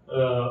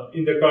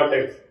in the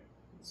cortex.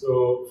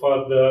 So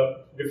for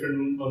the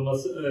different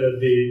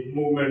the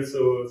movements,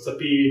 so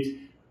speech,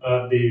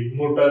 the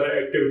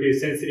motor activity,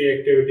 sensory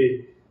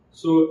activity.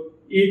 So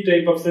each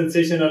type of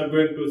sensation are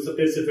going to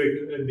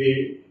specific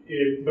the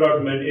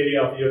Broadman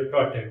area of your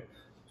cortex.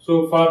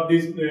 So for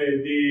this,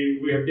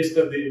 we have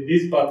discussed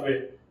this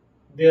pathway.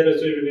 They are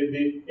associated with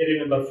the area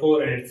number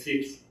 4 and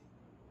 6.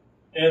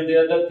 And the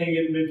other thing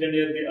is mentioned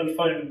here, the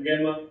alpha and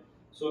gamma.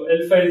 So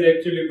alpha is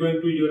actually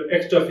going to your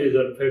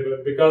extraphysial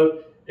fiber because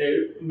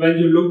when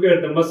you look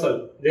at the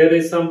muscle, there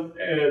is some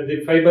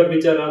the fiber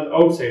which are on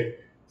outside,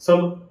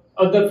 some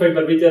other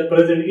fiber which are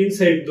present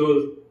inside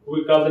those.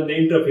 We call them the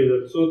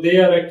intraphysial. So they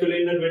are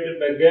actually innervated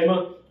by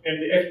gamma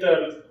and the extra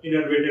are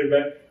innervated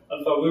by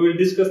alpha. We will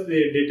discuss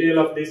the detail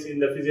of this in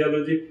the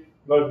physiology,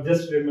 but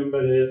just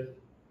remember here.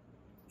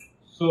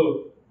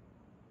 So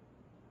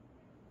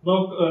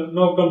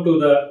now come to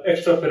the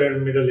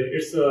extrapyramidal.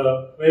 It's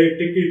a very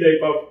tricky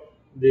type of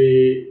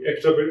the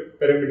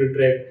extrapyramidal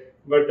tract,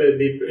 but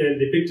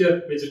the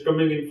picture which is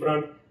coming in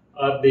front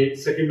are the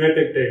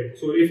schematic type.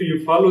 So if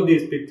you follow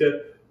this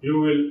picture, you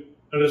will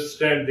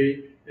understand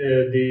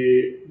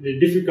the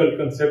difficult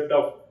concept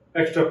of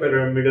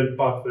extrapyramidal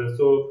pathway.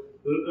 So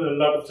a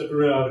lot of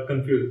students are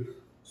confused.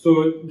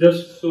 So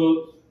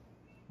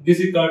this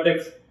is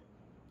cortex.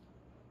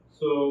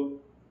 So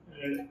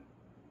and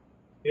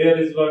here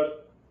is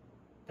what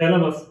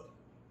thalamus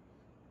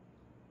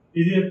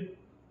is here.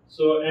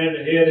 So and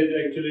here is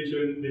actually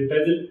showing the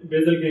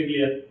basal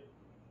ganglia,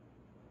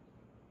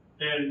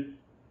 and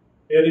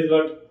here is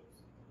what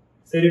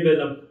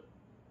cerebellum,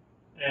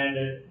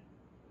 and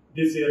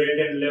this is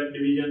right and left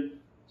division.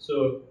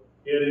 So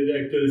here is the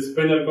actual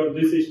spinal cord.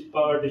 This is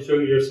part is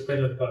showing your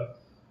spinal cord.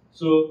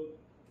 So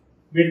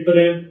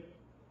midbrain,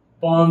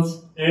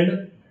 pons,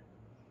 and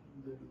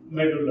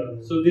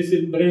medulla. So this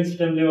is brain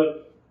stem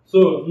level.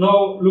 So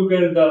now look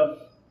at the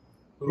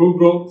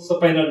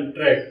Rubro-spinal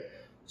tract.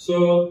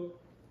 So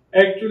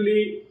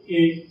actually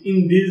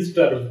in these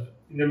terms,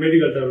 in the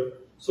medical term,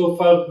 so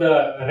for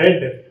the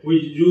red we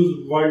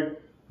use word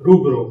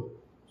Rubro.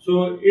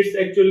 So it's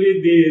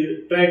actually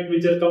the tract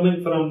which are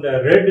coming from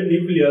the red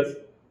nucleus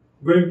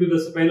going to the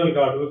spinal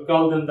cord. We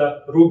call them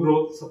the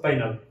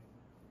Rubro-spinal.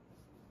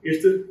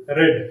 It's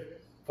red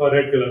for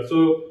red color.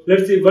 So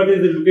let's see what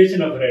is the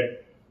location of red.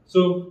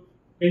 So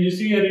when you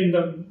see here in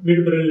the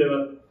midbrain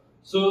level,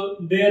 so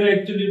they are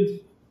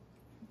actually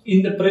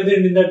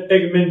present in the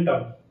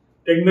tegmentum.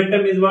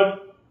 Tegmentum is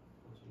what?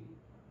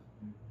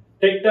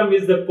 Tectum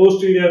is the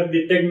posterior,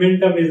 the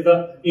tegmentum is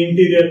the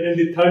interior, and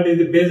the third is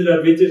the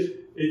basilar, which is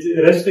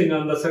resting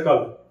on the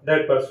skull,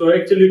 that part. So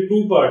actually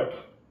two parts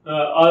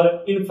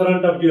are in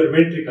front of your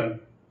ventricle.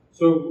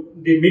 So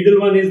the middle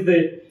one is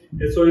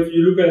so if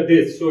you look at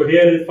this, so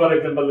here is for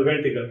example the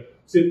ventricle.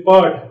 So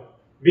part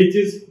which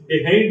is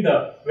behind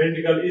the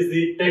ventricle is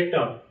the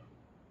tectum.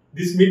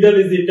 This middle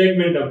is the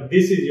tegmentum.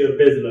 This is your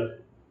basilar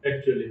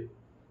actually.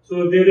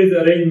 So there is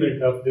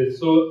arrangement of this.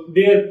 So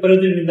they are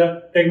present in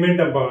the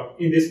tegmentum part,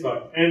 in this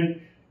part,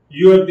 and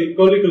the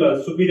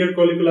colliculus, superior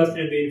colliculus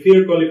and the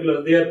inferior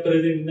colliculus, they are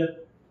present in the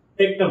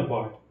tectum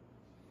part.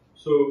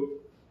 So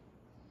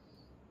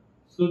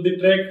the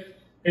tract,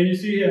 can you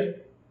see here?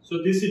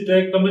 So this is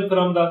tract coming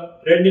from the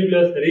red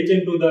nucleus,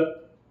 reaching to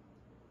the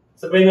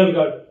spinal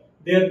cord.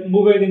 They are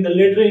moving in the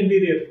lateral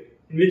interior.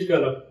 In which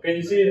color? Can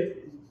you see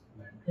it?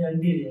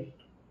 Anterior.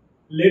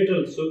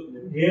 Lateral. So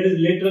here is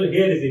lateral,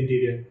 here is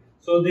interior.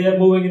 So they are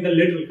moving in the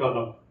lateral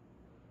column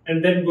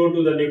and then go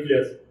to the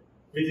nucleus,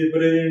 which is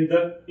present in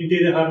the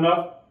interior horn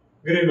of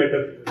gray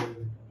matter.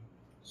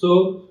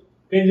 So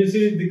can you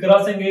see the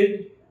crossing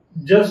is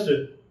just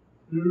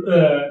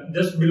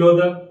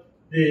below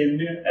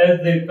as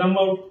they come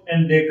out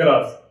and they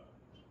cross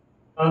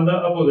on the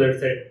opposite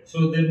side.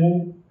 So they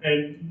move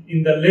and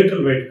in the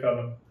lateral white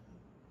column.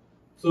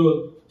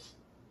 So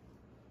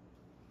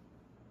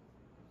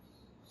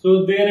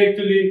they are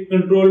actually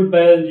controlled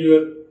by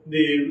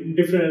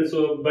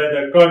by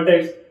the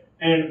cortex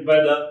and by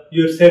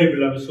your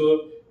cerebellum.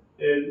 So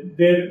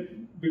they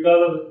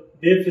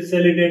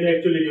facilitate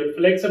actually your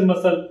flexor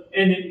muscle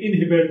and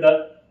inhibit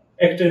the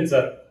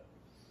extensor.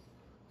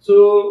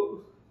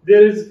 So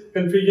there is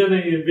confusion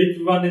in which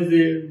one is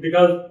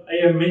because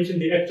I have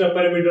mentioned the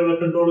extrapyramidal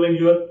controlling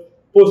your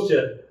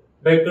posture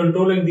by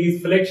controlling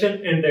these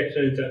flexion and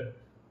extension.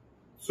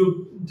 So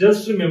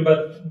just remember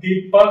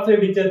the pathway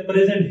which are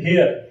present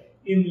here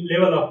in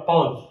level of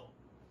pons.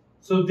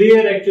 So they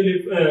are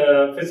actually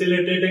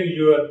facilitating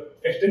your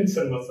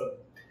extensor muscle.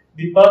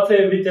 The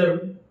pathway which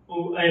are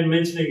I am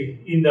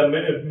mentioning in the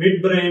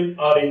midbrain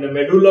or in the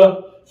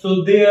medulla,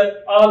 so they are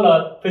all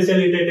are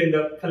facilitating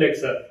the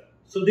flexor.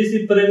 So this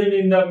is present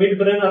in the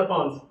midbrain or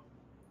pons?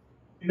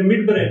 In the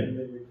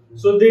midbrain.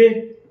 So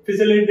they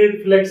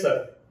facilitate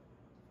flexor.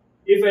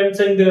 If I am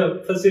saying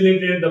the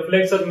facilitate the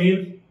flexor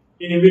means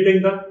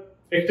inhibiting the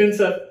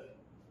extensor.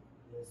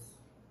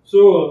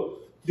 So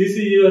this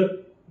is your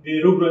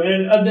the rubro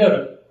and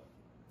other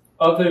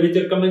pathway which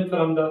are coming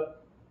from the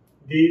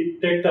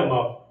tectum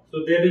of.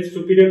 So there is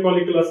superior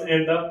colliculus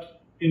and the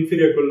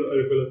inferior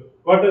colliculus.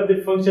 What are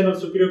the function of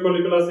superior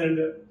colliculus and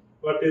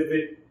what is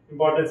the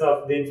importance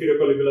of the inferior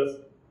colliculus?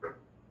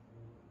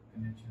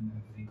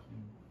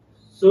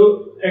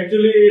 So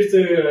actually it's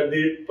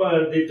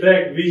the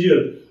tract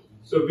visual.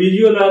 So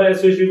visual are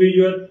associated with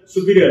your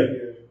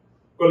superior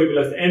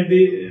colliculus and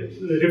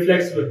the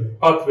reflex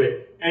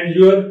pathway, and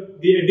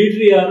the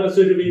auditory are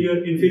associated with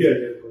your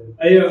inferior.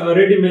 I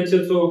already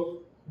mentioned,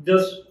 so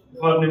just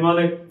for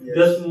mnemonic,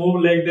 just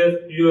move like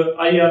this, your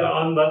eye are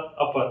on the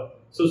upper.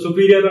 So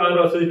superior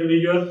are associated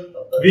with your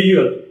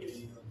visual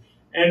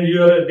and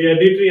the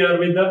auditory are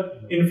with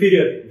the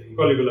inferior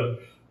colliculus.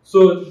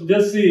 So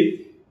just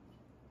see,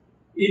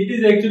 it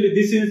is actually,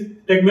 this is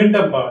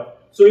tegmentum part.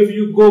 So if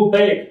you go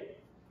back,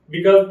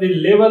 because the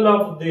level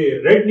of the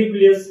red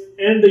nucleus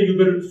and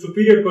the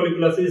superior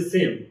colliculus is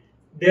same,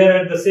 they are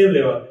at the same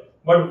level,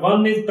 but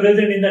one is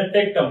present in the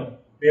tectum,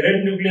 the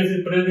red nucleus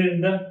is present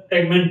in the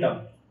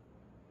tegmentum.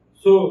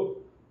 So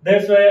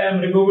that's why I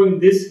am removing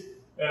this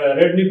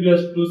red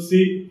nucleus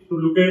to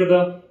look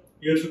at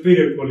your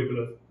superior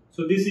colliculus.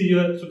 So this is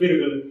your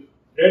superior colliculus.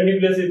 Red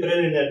nucleus is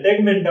present in the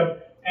tegmentum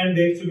and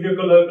the superior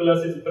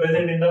colliculus is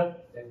present in the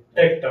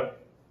tectum.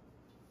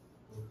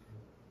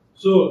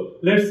 So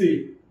let's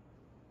see.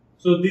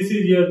 So this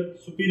is your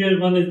superior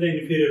one is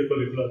the inferior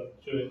colliculus.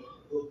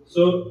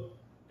 So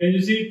can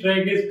you see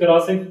tract is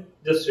crossing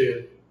just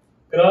here.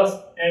 Cross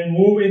and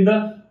move in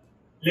the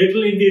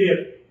lateral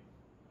interior.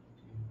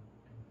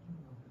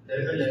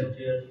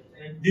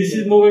 This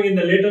is moving in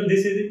the lateral.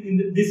 This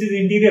is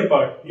interior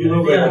part. You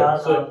know better.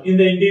 So in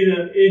the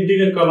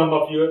interior column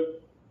of your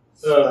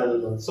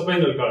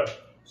spinal cord.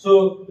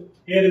 So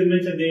here is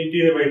mentioned the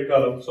interior white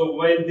column. So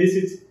while this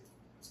is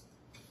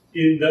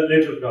in the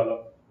lateral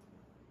column.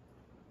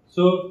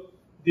 So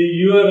the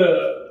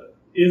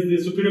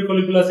superior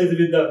colliculus is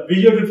with the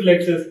visual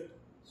reflexes.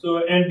 So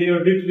and the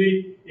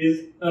auditory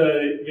is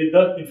with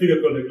the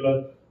inferior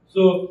colliculus.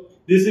 So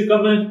this is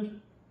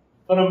coming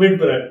from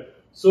midbrain.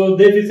 So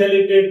they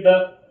facilitate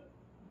the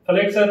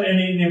flexor and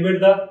inhibit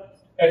the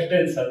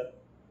extensor.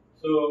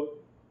 So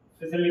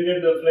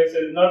facilitate the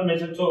flexor is not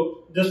mentioned.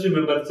 So just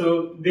remember.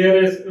 So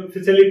there is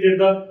facilitate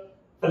the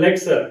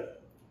flexor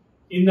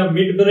in the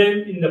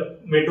midbrain, in the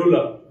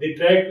medulla, the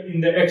tract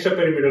in the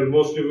extrapyramidal.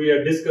 Mostly we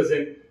are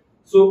discussing.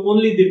 So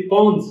only the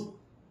pons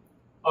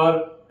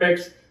are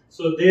pecs.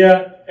 So they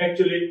are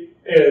actually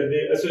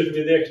they associated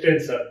with the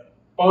extensor.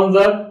 Pons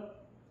are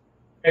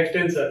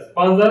extensors.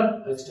 Pons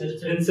are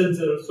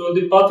extensors. So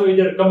the pathways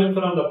are coming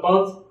from the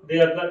pons. They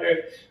are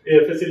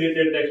the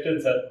facilitate the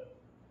extensor.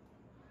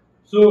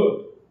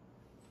 So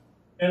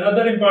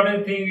another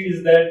important thing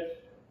is that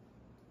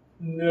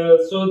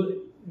so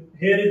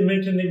here is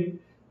mentioning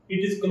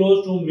it is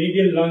close to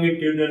medial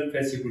longitudinal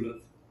fasciculus.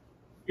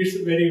 It's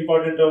a very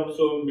important term.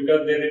 So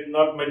because there is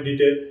not much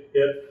detail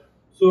here.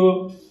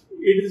 So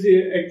it is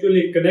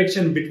actually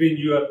connection between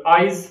your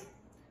eyes,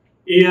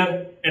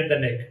 ear, and the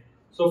neck.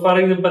 So for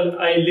example,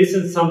 I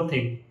listen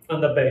something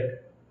on the back,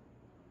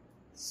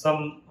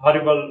 some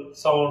horrible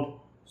sound.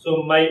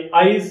 So my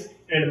eyes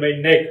and my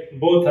neck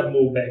both are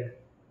moved back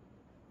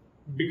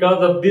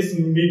because of this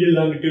medial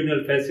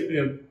longitudinal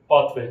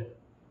pathway.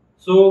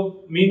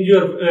 So means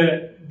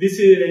this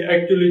is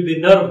actually the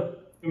nerve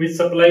which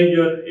supplies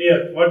your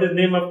ear. What is the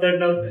name of that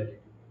nerve?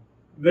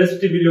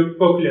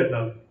 Vestibulocochlear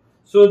nerve.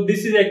 So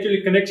this is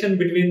actually connection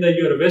between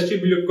your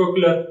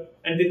vestibulocochlear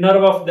and the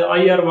nerve of the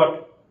eye are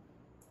what?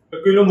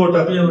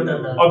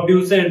 Oculomotor,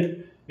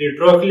 obducent, the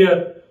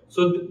trochlear.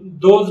 So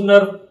those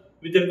nerves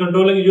which are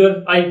controlling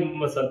your eye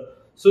muscle.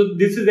 So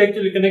this is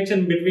actually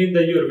connection between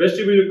your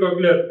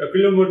vestibulocochlear,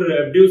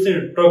 oculomotor,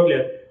 abducent,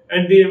 trochlear,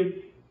 and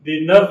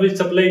the nerve which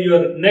supply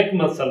your neck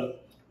muscle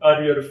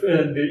or your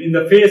in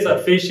the face or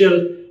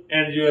facial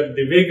and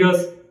the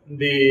vagus,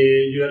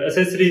 your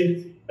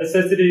accessory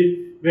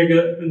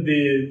vagus,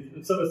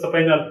 the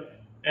spinal,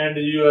 and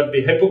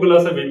the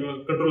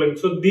hypoglossal controlling.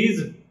 So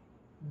these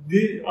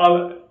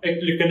are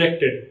actually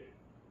connected.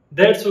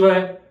 That's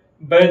why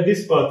by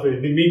this pathway,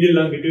 the medial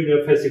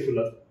longitudinal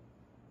fasciculus.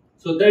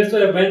 So that's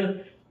why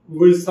when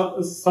we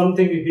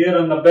something here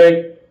on the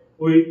back,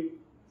 we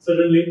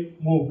suddenly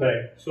move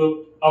back.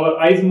 So our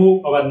eyes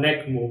move, our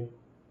neck move.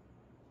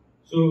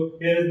 So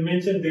here is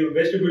mentioned the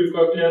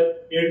vestibulocochlear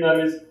ear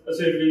nerve is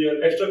associated with your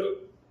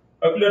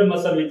extraocular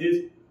muscle, which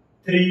is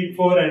 3,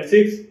 4, and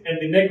 6,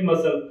 and the neck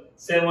muscle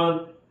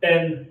 7,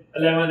 10,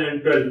 11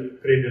 and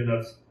 12 cranial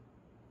nerves.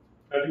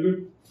 Are you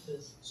good?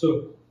 Yes.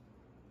 So,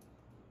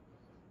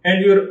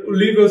 and your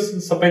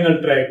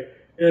Olivospinal tract,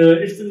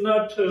 it's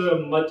not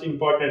much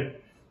important.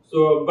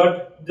 So,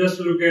 but just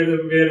look at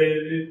where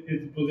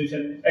its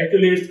position.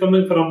 Actually, it's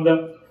coming from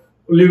the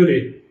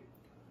olivary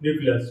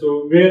nucleus.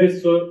 So, where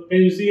is, so can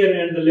you see here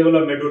at the level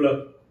of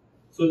medulla?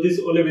 So, this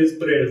olive is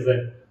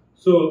present.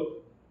 So,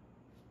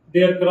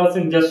 they are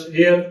crossing just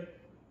here,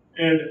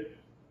 and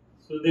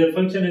so their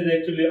function is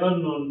actually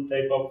unknown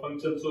type of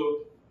function.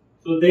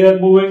 So they are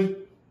moving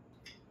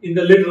in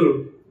the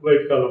little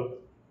white column.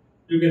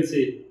 You can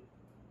see,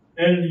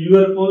 and you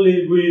are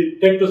only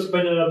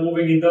Tecto-spinal are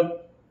moving in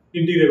the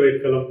interior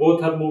white column.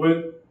 Both are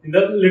moving in the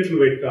little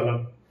white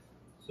column.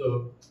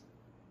 So,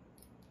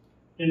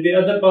 in the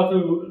other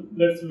pathway,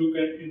 let's look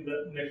at in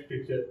the next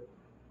picture.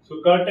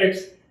 So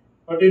cortex,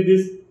 what is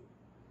this?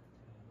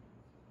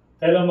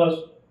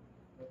 Thalamus,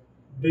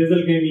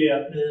 basal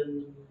ganglia.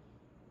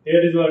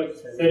 Here is what?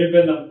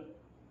 Cerebellum,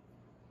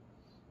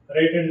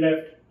 right and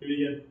left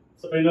division,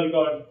 spinal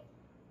cord,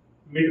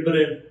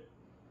 midbrain,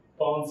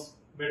 pons,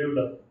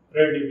 medulla,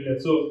 red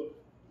nucleus. So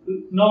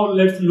now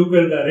let's look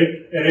at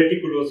the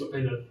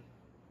reticulospinal.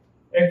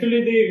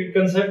 Actually, the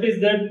concept is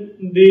that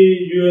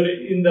you are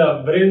in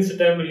the brain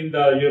stem, in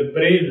the your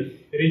brain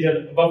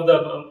region above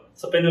the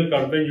spinal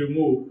cord when you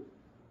move.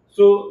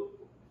 So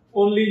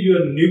only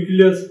your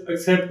nucleus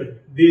accept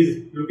this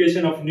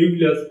location of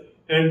nucleus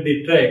and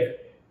the tract.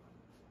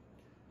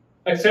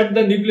 Except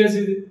the nucleus,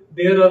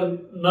 there are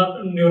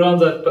not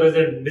neurons are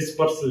present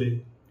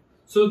dispersely.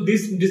 So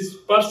this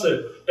dispersed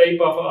type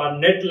of or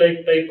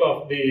net-like type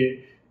of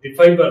the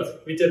fibers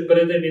which are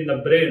present in the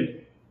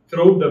brain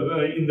throughout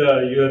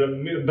your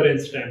brain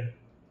stem.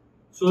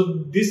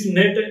 So this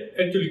net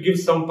actually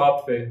gives some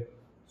pathway.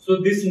 So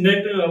this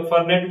net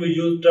for net we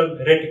use term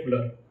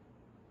reticular.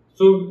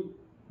 So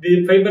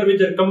the fiber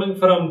which are coming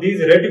from these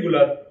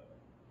reticular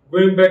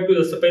going back to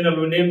the spinal,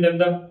 we name them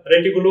the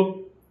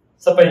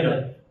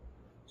reticulospinal.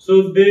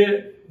 So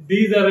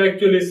these are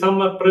actually,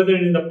 some are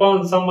present in the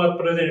pons, some are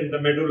present in the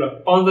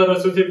medulla. Pons are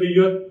associated with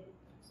your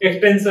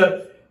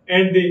extensor,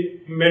 and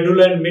the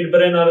medulla and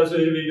midbrain are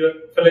associated with your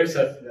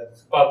flexor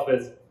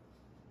pathways.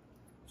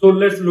 So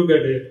let's look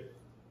at it.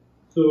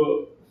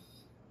 So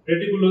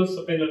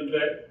reticulospinal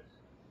tract.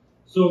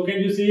 So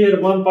can you see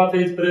here one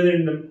pathway is present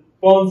in the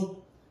pons.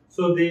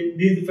 So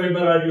these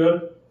fiber are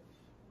your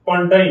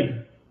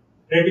pontine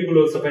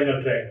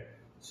reticulospinal tract.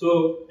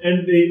 So,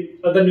 and the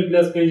other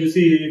nucleus, can you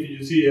see, if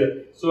you see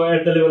here, so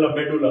at the level of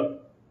medulla,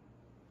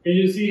 can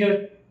you see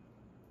here,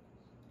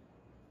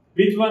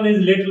 which one is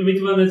lateral,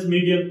 which one is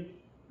medial?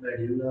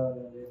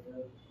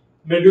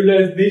 Medulla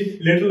is the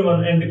lateral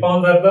one, and the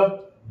pons are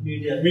the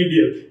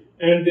medial.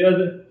 And the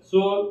other,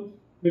 so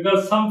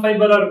because some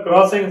fiber are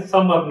crossing,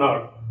 some are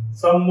not,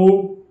 some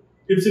move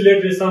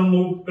ipsilaterally, some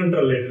move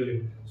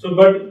contralaterally. So,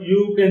 but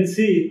you can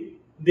see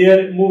they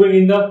are moving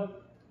in the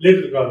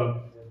lateral column.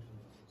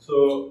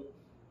 So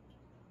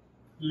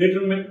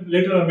lateral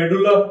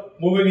medulla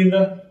moving in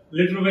the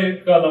lateral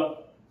vein column,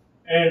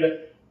 and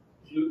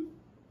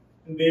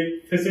they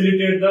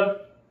facilitate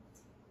the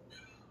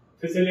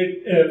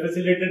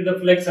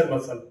flexor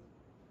muscle.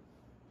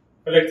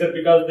 Flexor,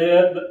 because they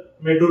are the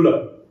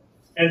medulla,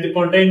 and the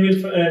pontine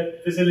will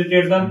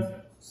facilitate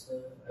the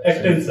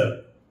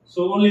extensor.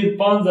 So only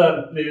pons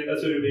are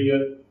associated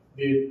here,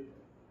 the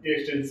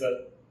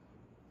extensor.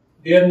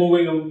 They are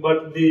moving,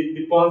 but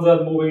the pons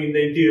are moving in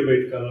the interior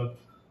white column.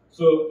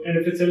 So,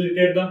 and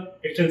facilitate the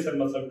extensor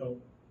muscle down.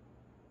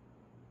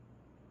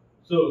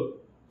 So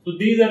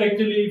these are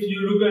actually, if you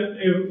look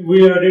at,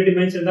 we already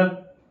mentioned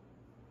the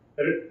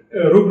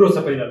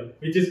Rubro-spinal,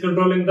 which is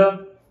controlling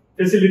the,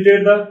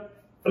 facilitate the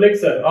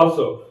flexor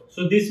also.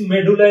 So this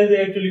medulla is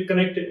actually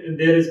connected,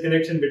 there is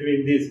connection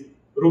between these.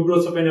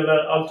 Rubro-spinal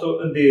are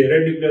also the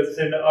red nucleus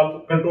and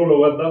control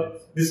over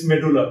this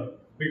medulla,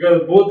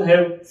 because both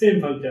have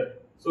same function.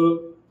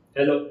 So,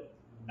 hello,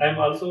 I am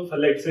also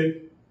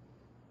flexing.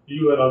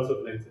 You are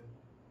also flexing.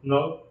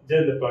 Now,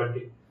 join the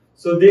party.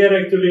 So they are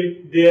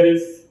actually, there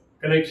is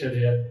connection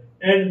here,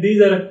 and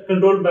these are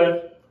controlled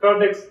by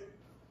cortex,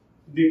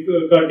 the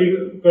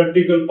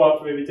cortical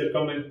pathway which are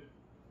coming.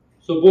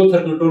 So both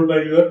are controlled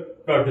by your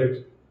cortex.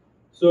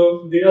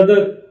 So the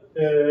other,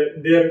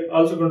 they are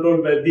also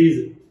controlled by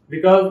these,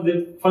 because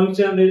the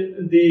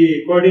function,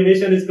 the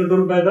coordination is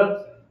controlled by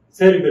the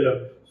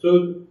cerebellum.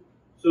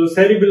 So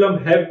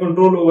cerebellum have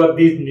control over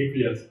these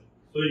nucleus.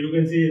 So you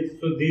can see,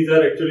 so these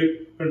are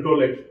actually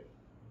controlling.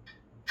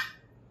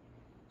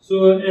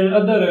 So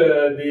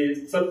another, the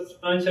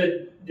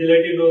substantia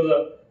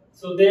gelatinosa.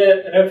 So they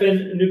have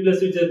a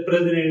nucleus which is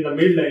present in the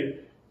midline.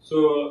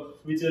 So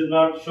which is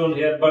not shown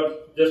here,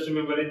 but just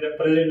remember in the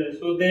present.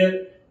 So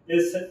there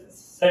is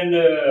send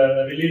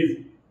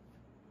release.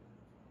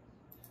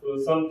 So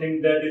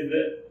something that is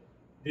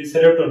the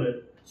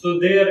serotonin. So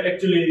there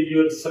actually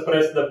you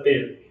suppress the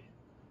pain.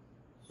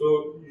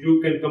 So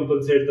you can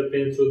compensate the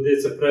pain. So they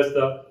suppress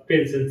the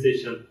pain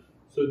sensation.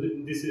 So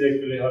this is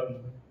actually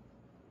happening.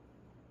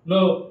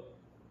 Now,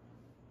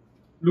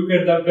 look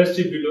at the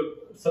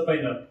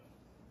vestibulospinal.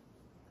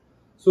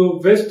 So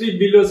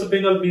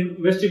vestibulospinal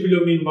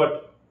mean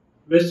what?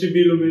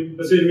 Vestibulo mean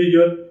associated with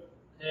your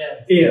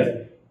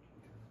ear.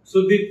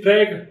 So the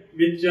tract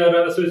which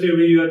are associated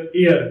with your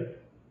ear,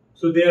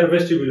 so they are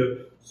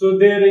vestibular. So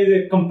there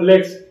is a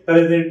complex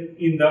present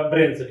in the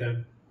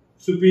brainstem.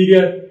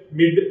 Superior,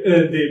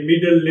 the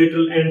middle,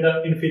 lateral, and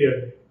the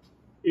inferior.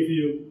 If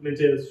you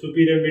mention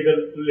superior,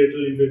 middle,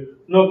 lateral, inferior.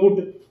 Now put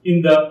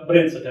in the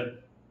brainstem.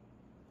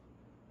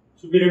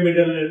 Superior,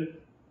 middle,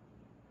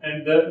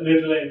 and the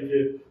lateral and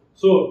inferior.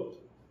 So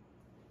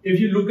if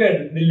you look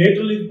at the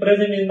lateral is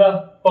present in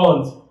the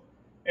pons,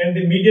 and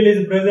the medial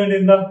is present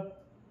in the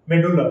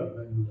medulla,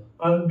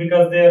 and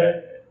because they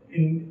are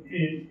in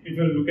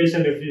your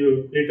location, if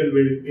you little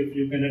bit, if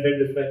you can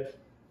identify,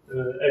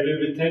 I will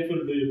be thankful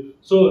to you.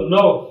 So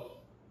now,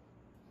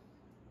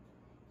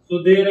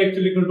 so they are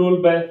actually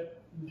controlled by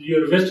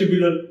your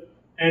vestibular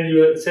and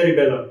your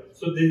cerebellar.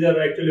 So these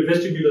are actually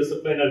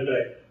vestibulospinal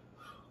tract.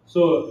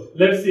 So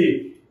let's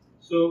see.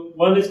 So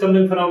one is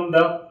coming from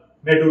the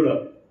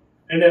medulla,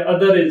 and the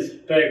other is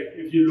tract.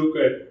 If you look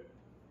at,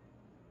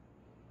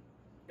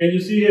 can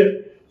you see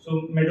here?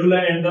 So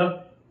medulla and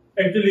the,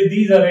 actually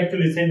these are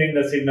actually sending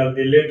the signal,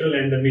 the lateral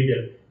and the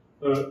medial.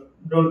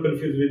 Don't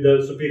confuse with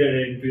the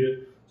superior and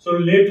inferior. So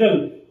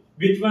lateral,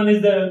 which one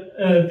is the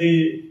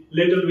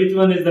lateral, which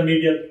one is the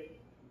medial?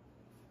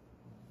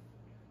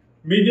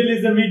 Medial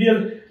is the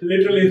medial,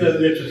 lateral is the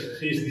lateral.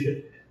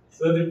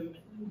 So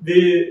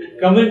the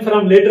coming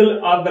from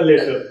lateral are the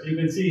lateral, you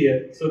can see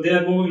here. So they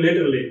are moving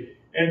laterally,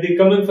 and the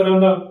coming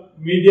from the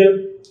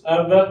medial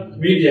are the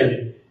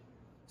medially.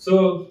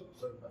 So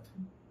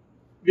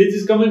which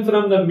is coming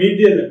from the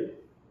medial?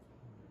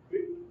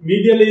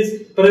 Medial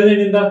is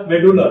present in the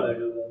medulla.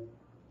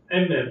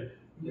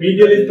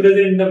 Medial is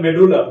present in the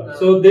medulla.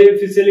 So they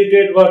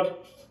facilitate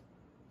what?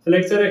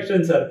 Flexor,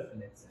 extensor.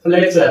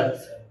 Flexor.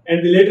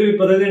 And the lateral is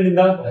present in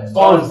the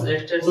pons.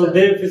 So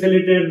they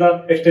facilitate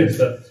the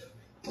extensor.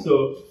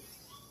 So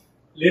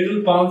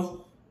lateral pons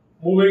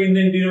moving in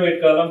the anterior right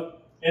column,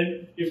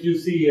 and if you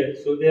see here,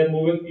 so they are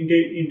moving in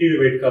the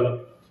anterior right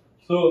column.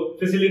 So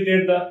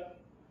facilitate the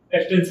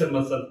extensor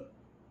muscle.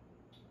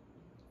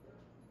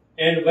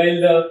 And while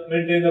the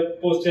maintain the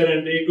posture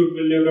and the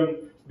equilibrium,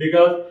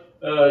 because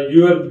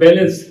your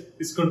balance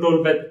is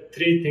controlled by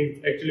three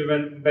things. Actually,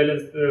 when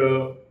balance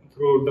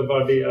throughout the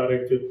body are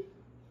actually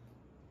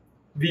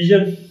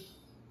vision,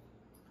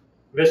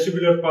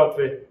 vestibular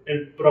pathway,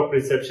 and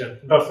proprioception,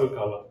 dorsal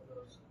column.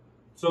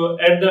 So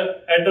at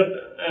the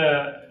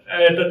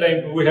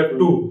time we have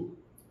two.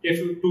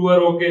 If two are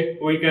okay,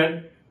 we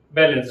can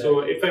balance. So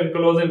if I'm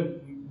closing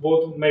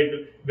both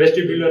my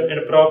vestibular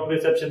and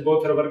proprioception,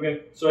 both are working,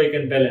 so I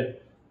can balance.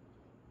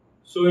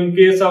 So in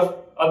case of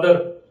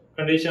other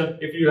condition,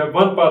 if you have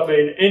one pathway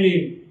in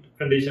any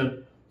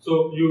condition,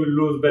 so you will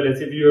lose balance.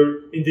 If you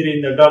have injury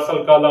in the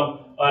dorsal column,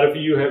 or if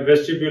you have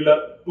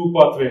vestibular two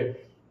pathway,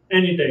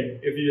 anytime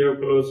if you have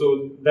closed,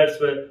 so that's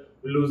where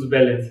we lose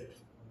balance.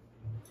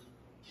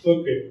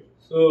 Okay,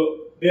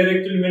 so they are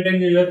actually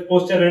maintaining your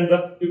posture and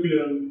the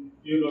equilibrium,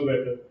 you know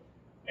better.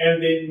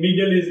 And the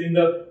medial is in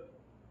the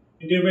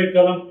anterior right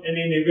column, and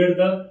inhibit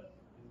the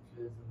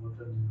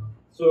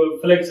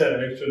flexor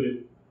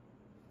actually.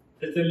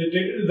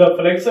 Facilitate the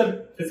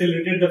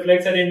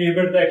flexor, and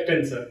inhibit the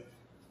extensor.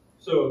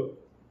 So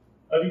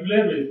are you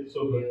clear with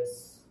so far?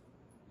 Yes.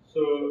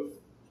 So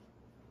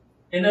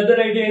another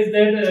idea is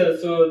that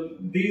so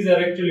these are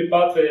actually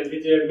pathways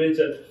which I had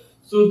mentioned.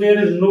 So there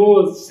is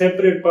no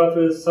separate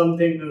pathways.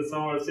 Something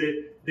someone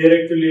say they're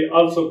actually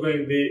also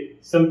going the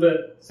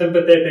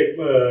sympathetic.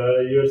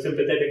 Your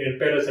sympathetic and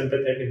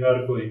parasympathetic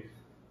are going.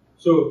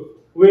 So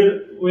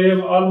we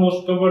have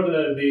almost covered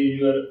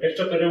your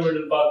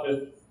extrapyramidal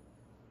pathway.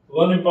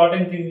 One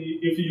important thing,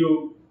 if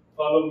you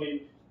follow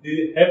me,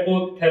 the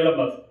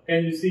hypothalamus.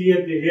 Can you see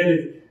here? Here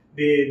is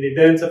the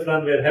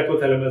diencephalon where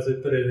hypothalamus is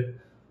present.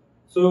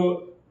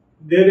 So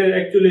there is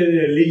actually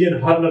a lesion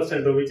Horner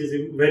syndrome, which is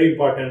very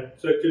important.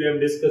 So actually I am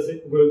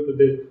discussing going to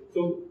this.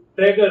 So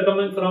tract are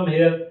coming from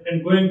here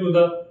and going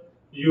to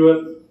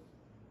your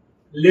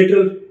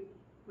lateral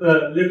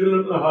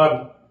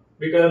horn,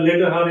 because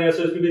lateral horn is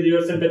associated with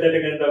your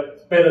sympathetic and the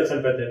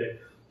parasympathetic.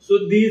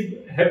 So these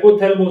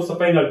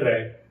hypothalamo-spinal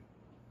tract.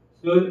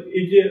 So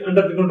it is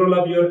under the control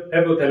of your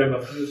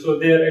hypothalamus. So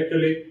they are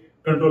actually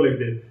controlling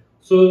this.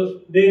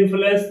 So they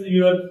influence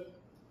your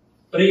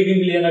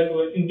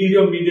preganglion,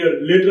 interior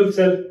medial lateral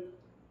cell,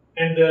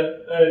 and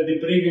the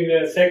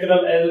preganglion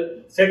sacral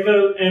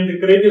and the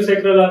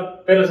craniosacral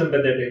are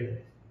parasympathetic,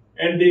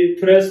 and the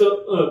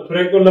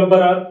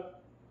thoracolumbar are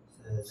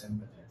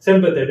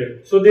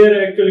sympathetic. So they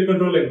are actually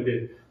controlling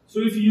this.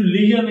 So if you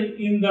lesion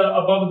in the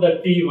above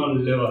the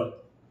T1 level,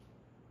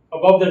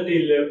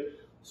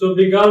 so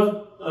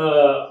because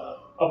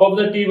above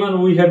the T1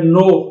 we have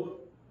no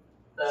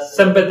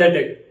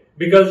sympathetic,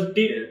 because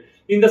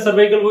in the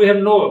cervical we have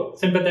no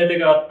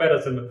sympathetic or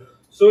parasympathetic.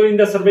 So in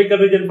the cervical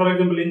region, for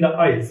example, in the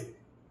eyes,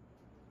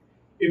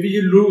 if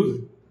a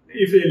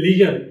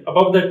lesion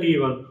above the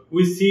T1,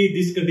 we see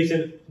this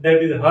condition,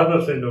 that is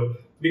Horner syndrome.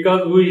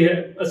 because we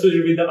have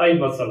associated with the eye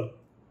muscle.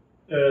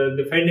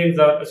 The findings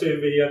are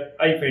associated with your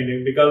eye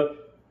finding because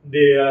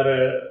they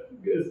are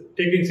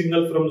taking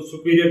signal from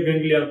superior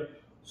ganglia.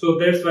 So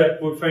that's why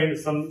we find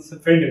some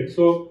findings.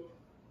 So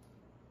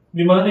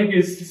mnemonic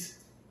is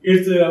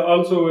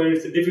also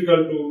it's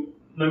difficult to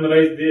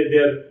memorize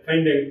their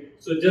finding.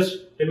 So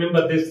just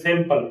remember this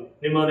sample.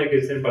 Mnemonic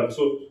is simple.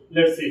 So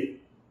let's see.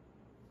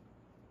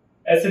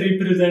 S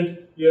represent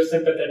your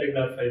sympathetic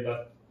nerve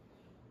fiber.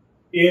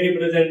 A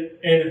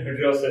represent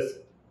anhidrosis.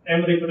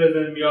 M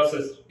represent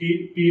meiosis.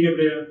 P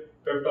represent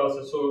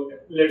peptosis. So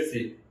let's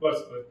see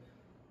what's good.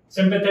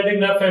 Sympathetic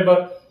nerve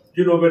fiber,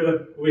 you know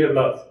better, we have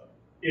lost.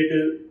 It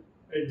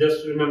is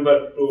just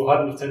remember to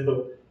Horner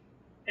syndrome.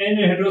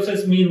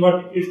 Anhidrosis means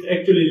what? It's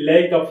actually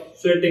lack of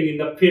sweating in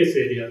the face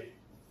area.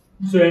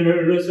 So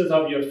anhidrosis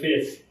of your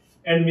face.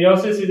 And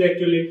meiosis is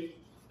actually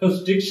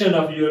constriction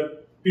of your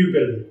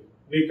pupil.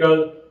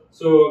 Because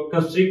so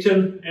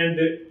constriction and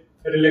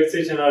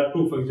relaxation are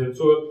two functions.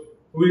 So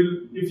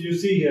if you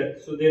see here,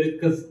 so there is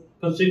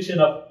constriction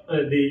of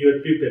your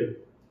pupil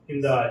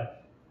in the eye.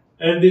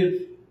 And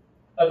the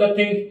other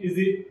thing is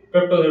the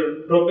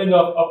peptosis, dropping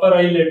of upper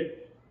eyelid.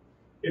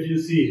 If you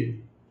see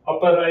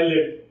upper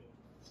eyelid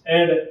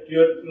and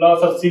your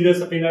loss of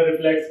ciliopharyngeal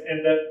reflex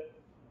and the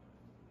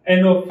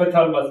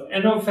anophthalmos.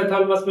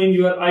 Anophthalmos means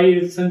your eye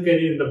is sunken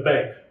in the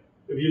back.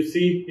 If you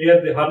see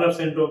here the Horner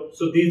syndrome,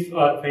 so these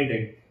are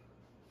finding.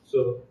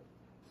 So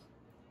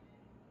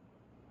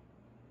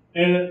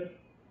and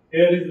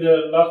here is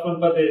the last one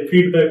for the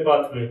feedback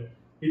pathway,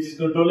 which is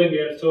controlling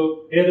here.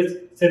 So here is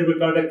cerebral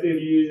cortex.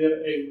 If you use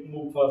a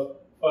move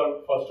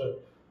faster.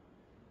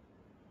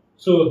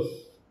 So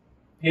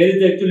here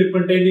is actually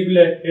pontine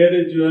nucleus. Here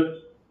is your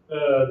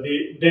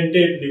the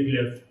dentate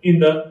nucleus in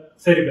the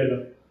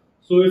cerebellum.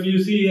 So if you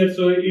see here,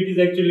 so it is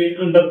actually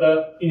under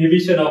the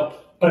inhibition of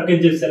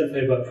Purkinje cell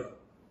fiber.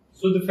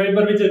 So the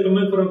fiber which are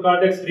coming from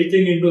cortex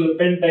reaching into the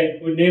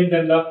pentine, we name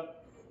them the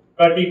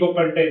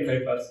corticopontine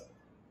fibers.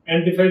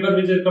 And the fiber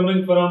which are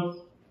coming from,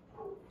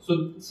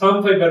 so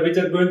some fiber which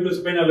are going to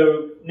spinal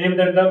level, name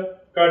them the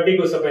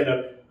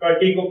corticospinal,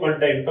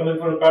 corticopontine, coming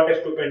from cortex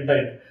to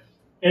pentine.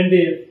 And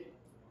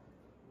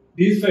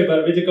these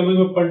fiber which are coming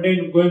from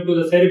pontine going to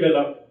the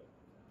cerebellum,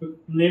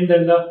 name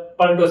them the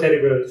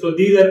ponto-cerebellar. So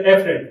these are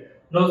afferent.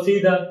 Now see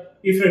the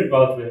efferent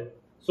pathway.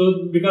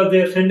 So because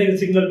they are sending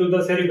signal to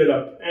the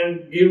cerebellum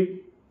and give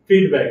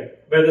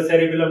feedback by the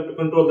cerebellum to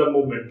control the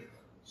movement.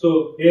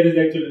 So here is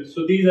actually,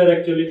 so these are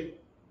actually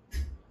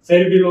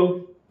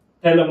dento,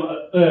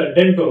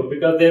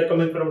 because they are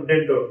coming from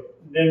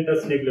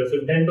dentus nucleus. So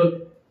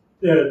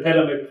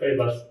dentothalamic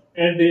fibers,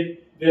 and they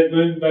are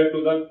going back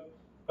to the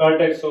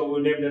cortex. So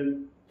we name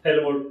them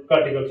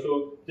thalamocortical.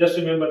 So just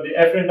remember the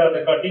afferent are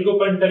the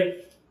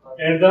corticopontine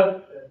and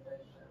the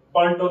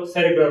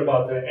ponto-cerebellar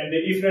pathway, and the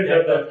efferent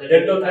have the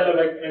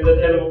dentothalamic and the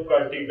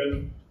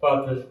thalamocortical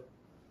pathway.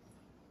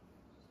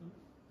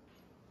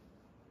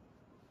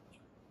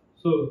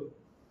 So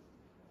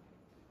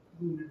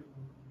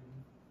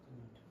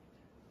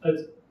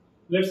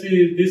let's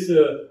see this.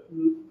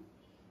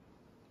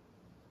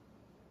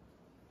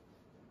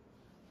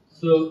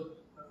 So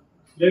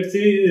let's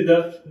see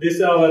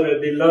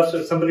the last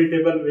summary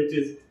table, which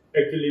is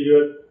actually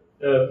your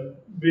 $1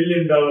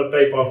 billion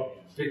type of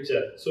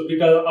picture. So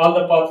because all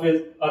the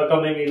pathways are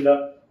coming in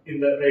the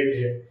right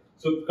here.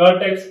 So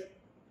cortex,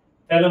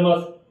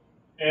 thalamus,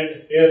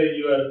 and here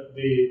is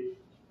the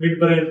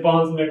midbrain,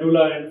 pons,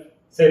 medulla, and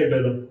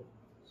cerebellum.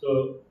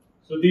 So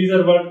these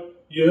are what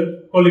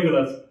your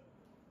colliculus.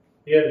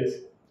 Here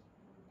is,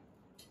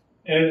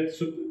 and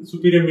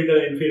superior,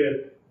 middle,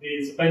 inferior,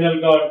 the spinal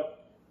cord.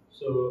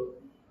 So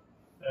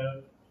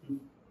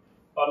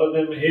follow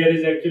them. Here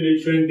is actually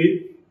showing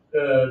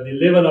the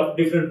level of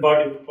different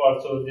body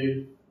parts. So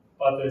the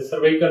pathways,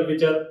 cervical,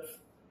 which are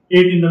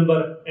 8 in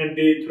number, and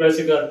the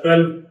thoracic are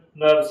 12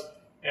 nerves,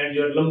 and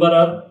your lumbar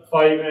are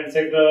 5, and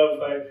sacral are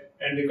 5,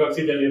 and the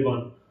coccygeal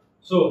 1.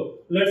 So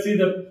let's see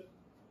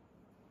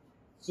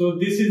so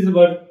this is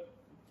what.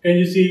 Can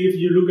you see, if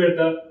you look at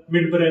the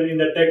midbrain in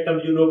the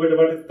tectum, you know better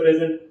what is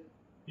present,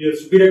 your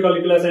superior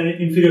colliculus and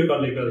inferior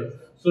colliculus.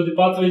 So the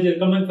pathways are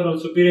coming from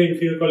superior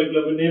inferior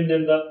colliculus, we name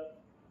them the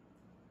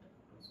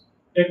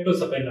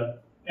Tecto-spinal,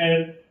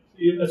 and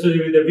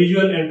associated with the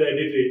visual and the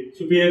auditory.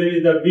 Superior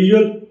with the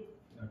visual,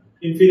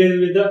 inferior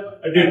with the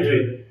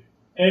auditory.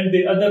 And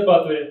the other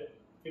pathway,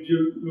 if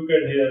you look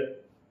at here,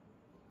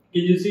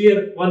 can you see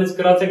here, one is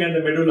crossing at the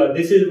medulla.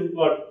 This is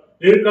what?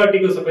 Rear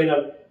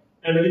corticospinal,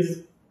 and which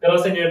is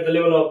crossing at the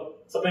level of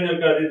spinal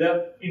cord is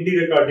the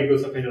interior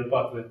corticospinal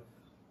pathway.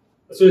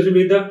 So it will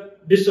be the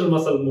distal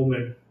muscle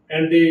movement,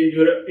 and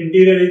your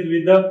interior is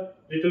with the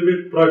little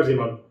bit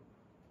proximal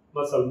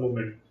muscle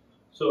movement.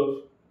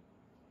 So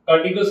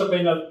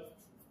corticospinal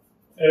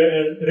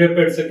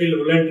rapid circular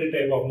voluntary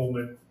type of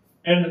movement.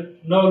 And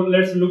now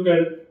let's look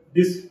at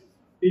this.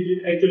 It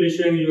is actually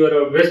showing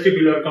your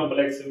vestibular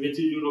complex, which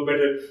you know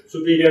better,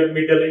 superior,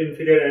 middle,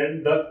 inferior,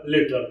 and the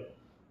lateral.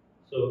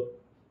 So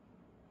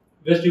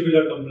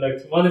vestibular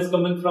complex. One is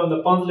coming from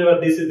the pons level.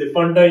 This is the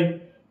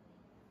pontine,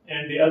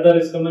 and the other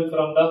is coming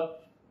from the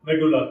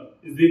medulla,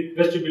 is the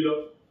vestibulo.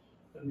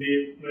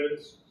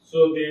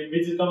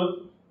 Which is coming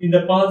in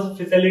the pons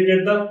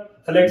facilitate the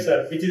flexor,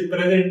 which is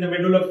present in the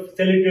medulla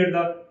facilitate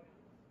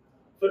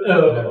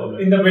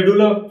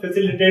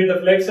the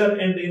flexor,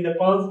 and in the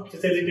pons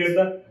facilitate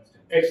the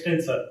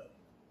extensor.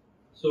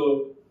 So,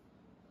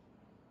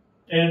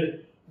 and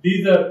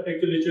these are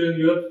actually showing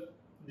you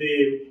the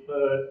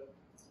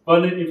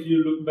one. If you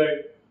look back,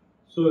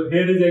 so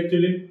here is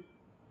actually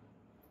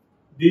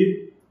the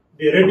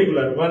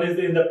reticular. One is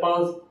in the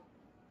pons,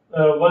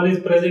 one is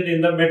present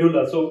in the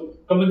medulla. So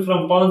coming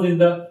from pons in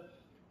the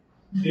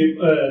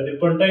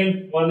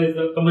pontine, one is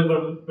coming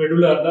from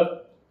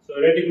medulla. So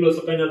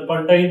reticulospinal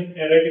pontine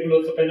and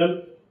reticulospinal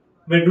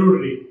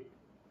medullary.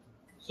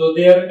 So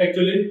they are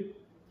actually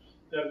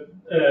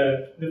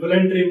the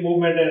voluntary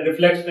movement and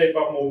reflex type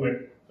of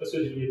movement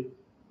associated.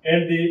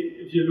 And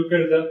if you look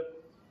at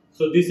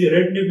this is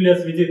red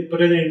nucleus which is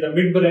present in the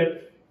midbrain.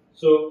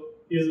 So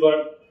is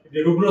what the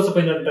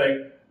Rubro-spinal tract.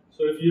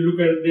 So if you look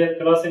at their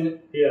crossing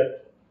here,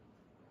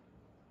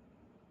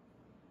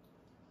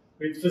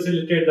 which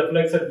facilitate the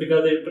flexor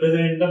because they are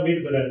present in the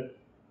midbrain,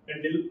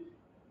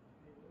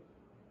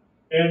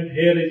 and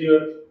here is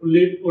your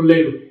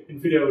ulave,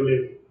 inferior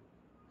ulave.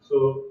 So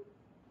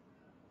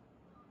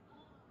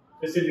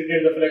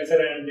facilitate the flexor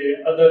and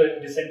the other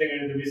descending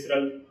and the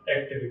visceral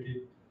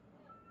activity.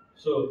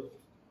 So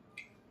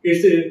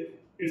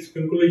it's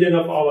conclusion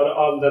of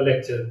all the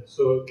lecture.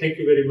 So thank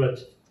you very much.